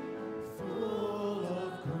 full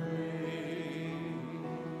of grace,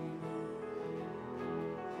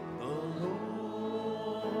 the Lord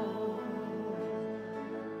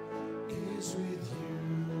is with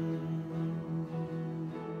you.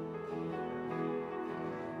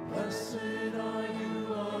 Blessed are you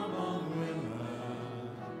among women,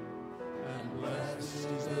 and blessed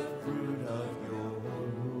is the fruit of your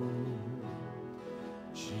womb,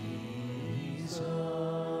 Jesus.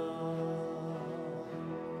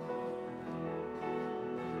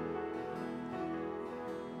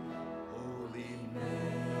 Holy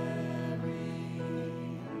Mary,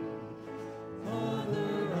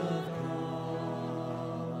 Mother of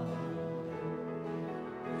God,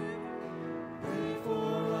 pray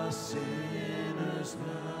for us sinners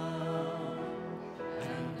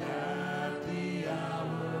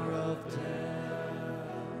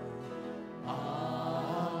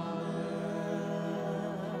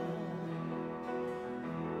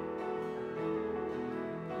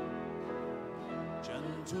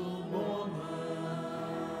gentlewoman,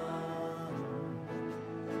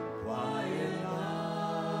 quiet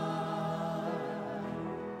light,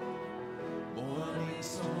 morning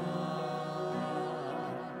star,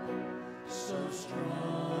 so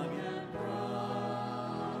strong and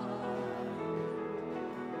bright,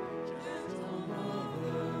 gentle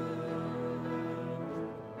mother,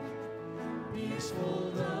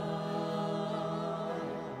 peaceful dove,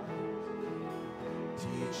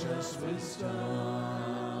 teach us wisdom,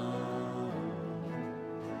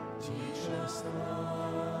 teach us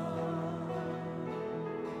love.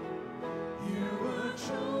 You were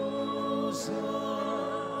chosen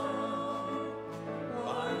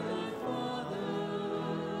by the Father.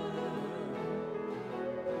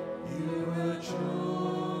 You were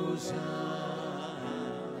chosen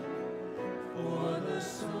for the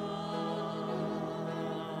Son.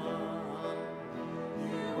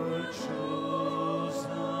 You were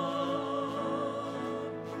chosen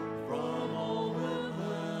from all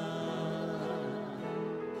women,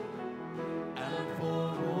 and for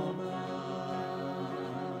woman,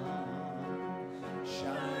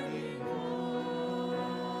 shining one,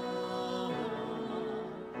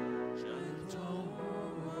 gentle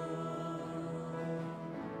woman,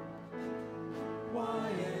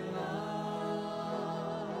 quiet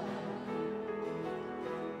light,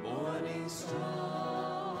 morning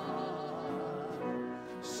star,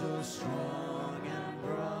 so strong and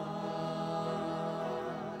bright,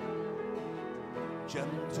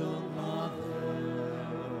 gentle mother,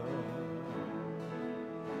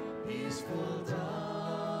 peaceful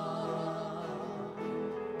dove,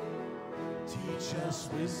 teach us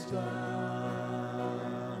wisdom,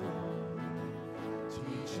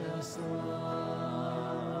 teach us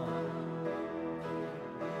love.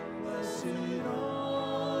 Blessed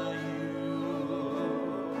are you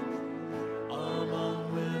among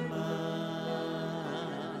women,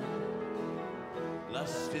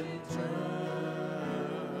 blessed in turn,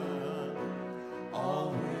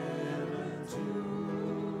 all women too.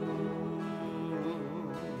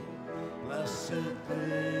 Blessed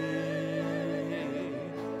they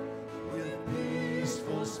with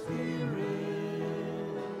peaceful spirits,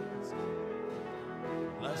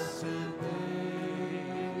 blessed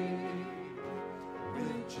they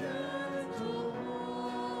with gentle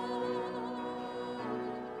hearts,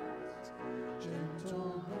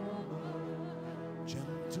 gentle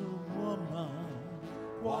woman,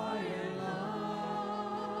 quiet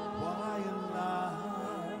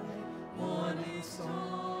light, morning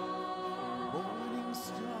star,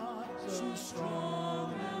 so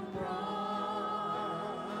strong and bright,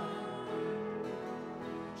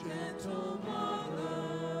 gentle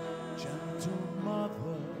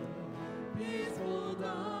mother, peaceful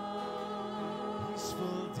dove,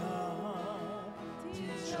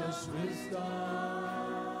 teach us wisdom,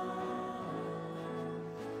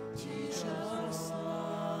 teach us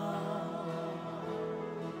love,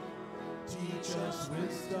 teach us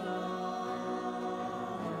wisdom,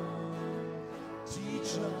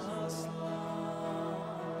 teach us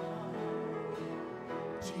love,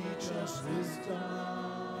 teach us wisdom,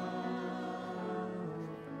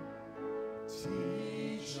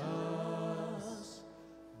 teach us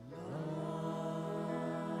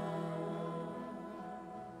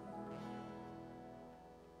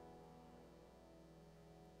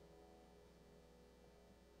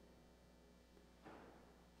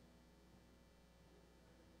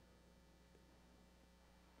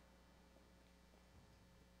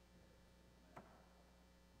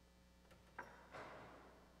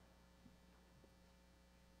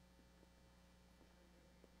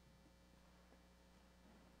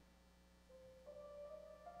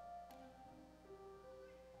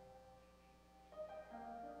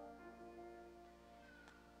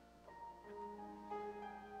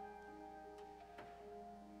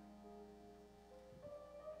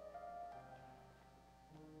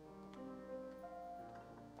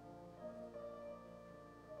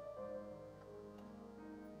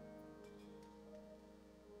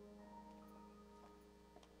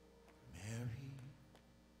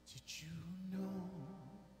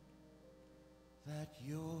that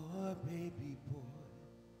your baby boy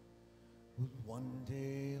would one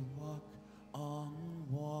day walk on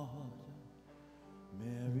water?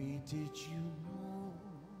 Mary, did you know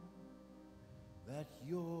that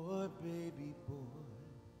your baby boy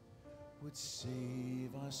would save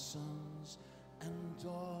our sons and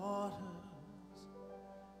daughters?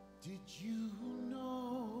 Did you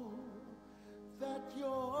know that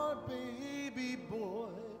your baby boy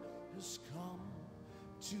has come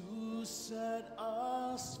to set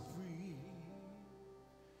us free?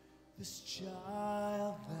 This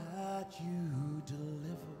child that you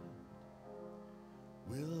delivered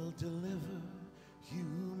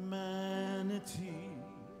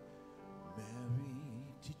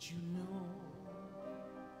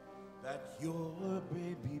that your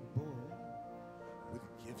baby boy would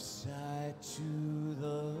give sight to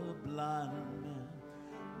the blind man.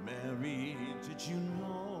 Mary, did you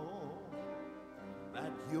know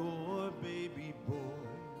that your baby boy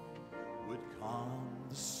would calm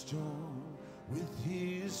the storm with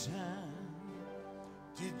his hand?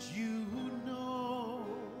 Did you know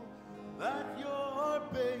that your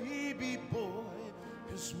baby boy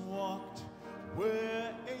has walked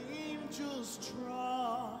where angels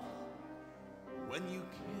trod? When you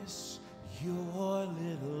kiss your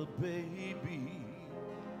little baby,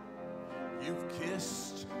 you've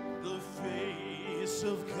kissed the face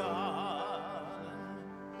of God.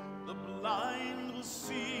 The blind will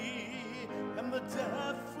see, and the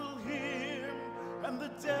deaf will hear, and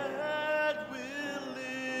the dead will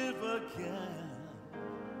live again.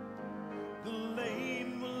 The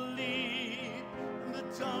lame will leap, and the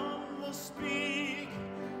dumb will speak,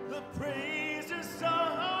 the praises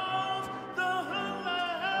of the Lamb.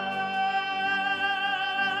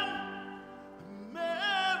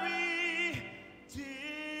 Mary,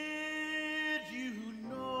 did you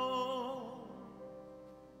know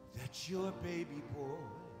that your baby boy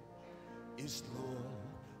is Lord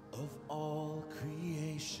of all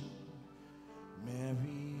creation?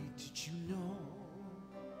 Mary, did you know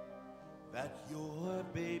that your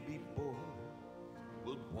baby boy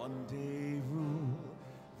will one day rule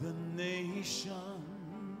the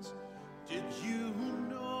nations? Did you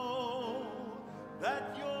know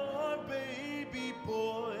that your baby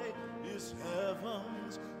boy is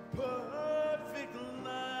heaven's perfect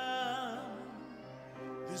lamb?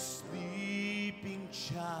 The sleeping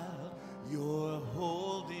child you're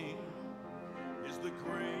holding is the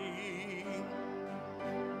great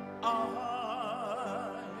I am.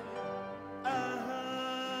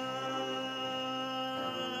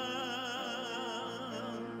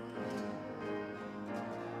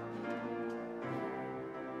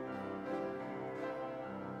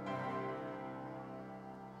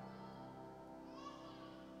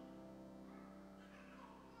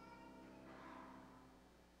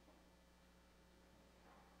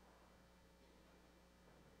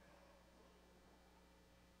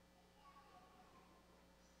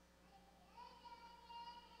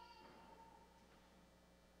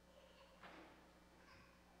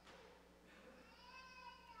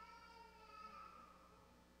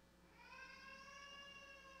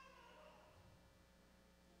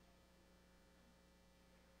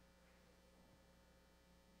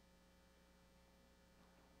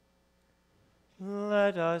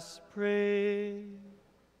 Let us pray.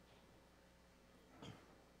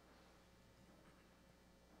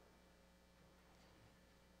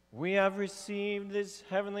 We have received this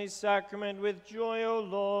heavenly sacrament with joy, O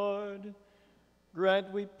Lord.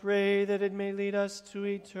 Grant, we pray, that it may lead us to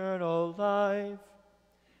eternal life.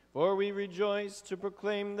 For we rejoice to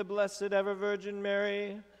proclaim the Blessed Ever Virgin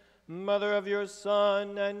Mary, Mother of your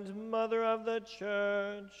Son and Mother of the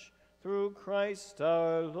Church, through Christ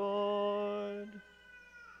our Lord.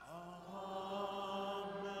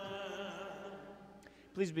 Amen.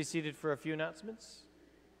 Please be seated for a few announcements.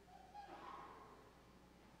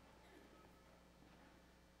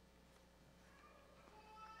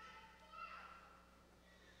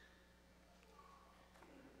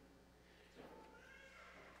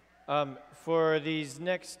 For these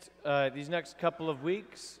next couple of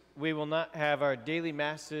weeks, we will not have our daily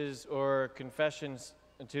masses or confessions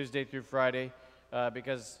on Tuesday through Friday,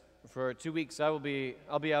 because for 2 weeks I'll be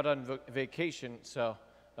out on vacation. So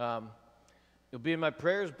you'll be in my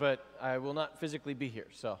prayers, but I will not physically be here.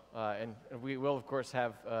 So and we will of course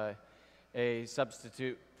have a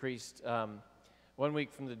substitute priest 1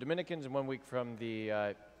 week from the Dominicans and 1 week from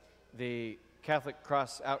the Catholic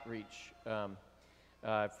Cross Outreach.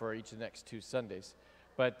 For each of the next 2 Sundays.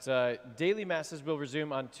 But daily masses will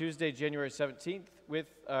resume on Tuesday, January 17th, with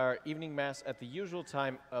our evening mass at the usual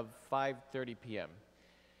time of 5:30 p.m.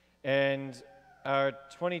 And our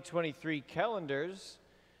 2023 calendars,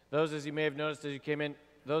 those, as you may have noticed as you came in,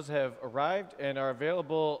 those have arrived and are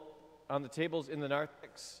available on the tables in the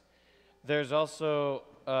narthex. There's also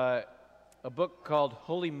a book called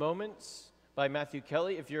Holy Moments by Matthew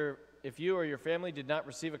Kelly. If you or your family did not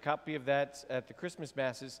receive a copy of that at the Christmas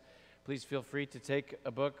Masses, please feel free to take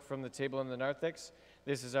a book from the table in the narthex.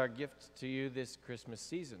 This is our gift to you this Christmas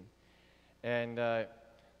season. And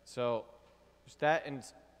so there's that.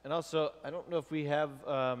 And also, I don't know if we have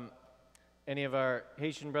any of our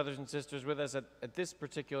Haitian brothers and sisters with us at this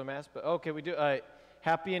particular Mass, but okay, we do.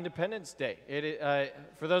 Happy Independence Day.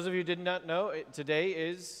 For those of you who did not know, today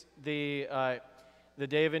is the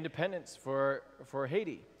Day of Independence for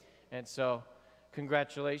Haiti. And so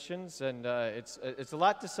congratulations, and it's a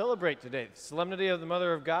lot to celebrate today. The Solemnity of the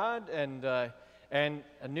Mother of God, and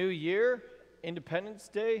a new year, Independence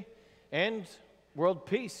Day, and world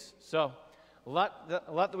peace. So a lot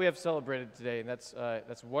that we have celebrated today, and that's a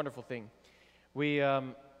wonderful thing. We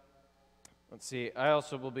let's see. I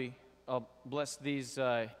also I'll bless these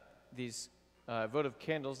votive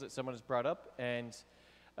candles that someone has brought up, and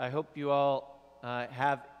I hope you all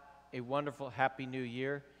have a wonderful, happy New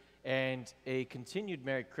Year and a continued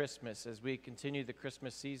Merry Christmas as we continue the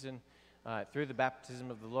Christmas season through the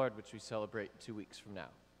baptism of the Lord, which we celebrate 2 weeks from now.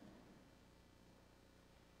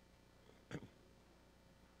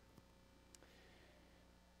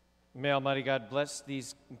 May Almighty God bless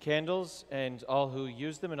these candles and all who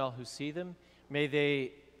use them and all who see them. May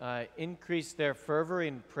they increase their fervor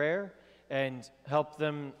in prayer and help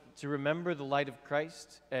them to remember the light of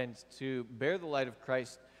Christ and to bear the light of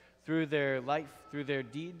Christ through their life, through their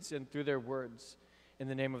deeds, and through their words. In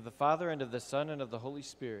the name of the Father, and of the Son, and of the Holy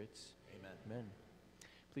Spirit. Amen. Amen.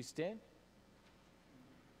 Please stand.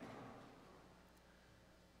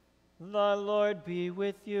 The Lord be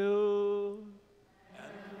with you.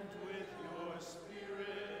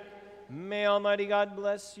 May Almighty God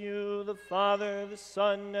bless you, the Father, the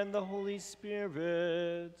Son, and the Holy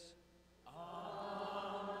Spirit.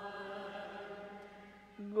 Amen.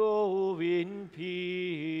 Go in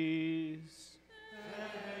peace.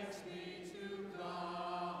 Thanks be to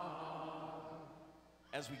God.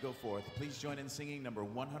 As we go forth, please join in singing number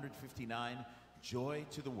 159, Joy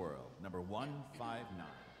to the World, number 159.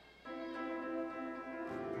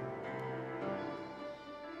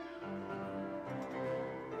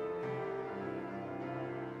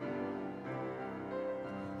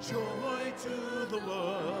 Joy to the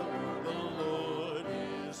world, the Lord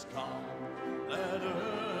is come. Let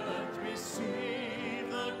earth receive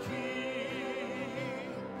the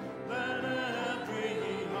King. Let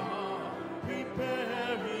every heart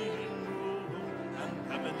preparing room,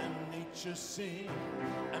 and heaven and nature sing,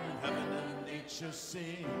 and heaven and nature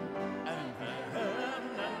sing, and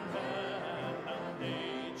heaven and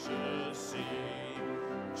nature sing.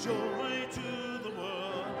 Joy to the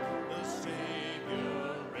world, the Savior.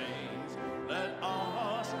 Let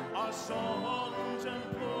us our songs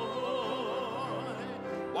employ,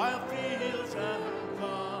 while fields and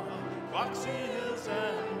rocks, hills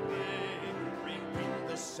and plain, repeat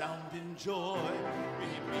the sound in joy,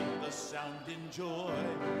 repeat the sound in joy,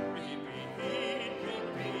 repeat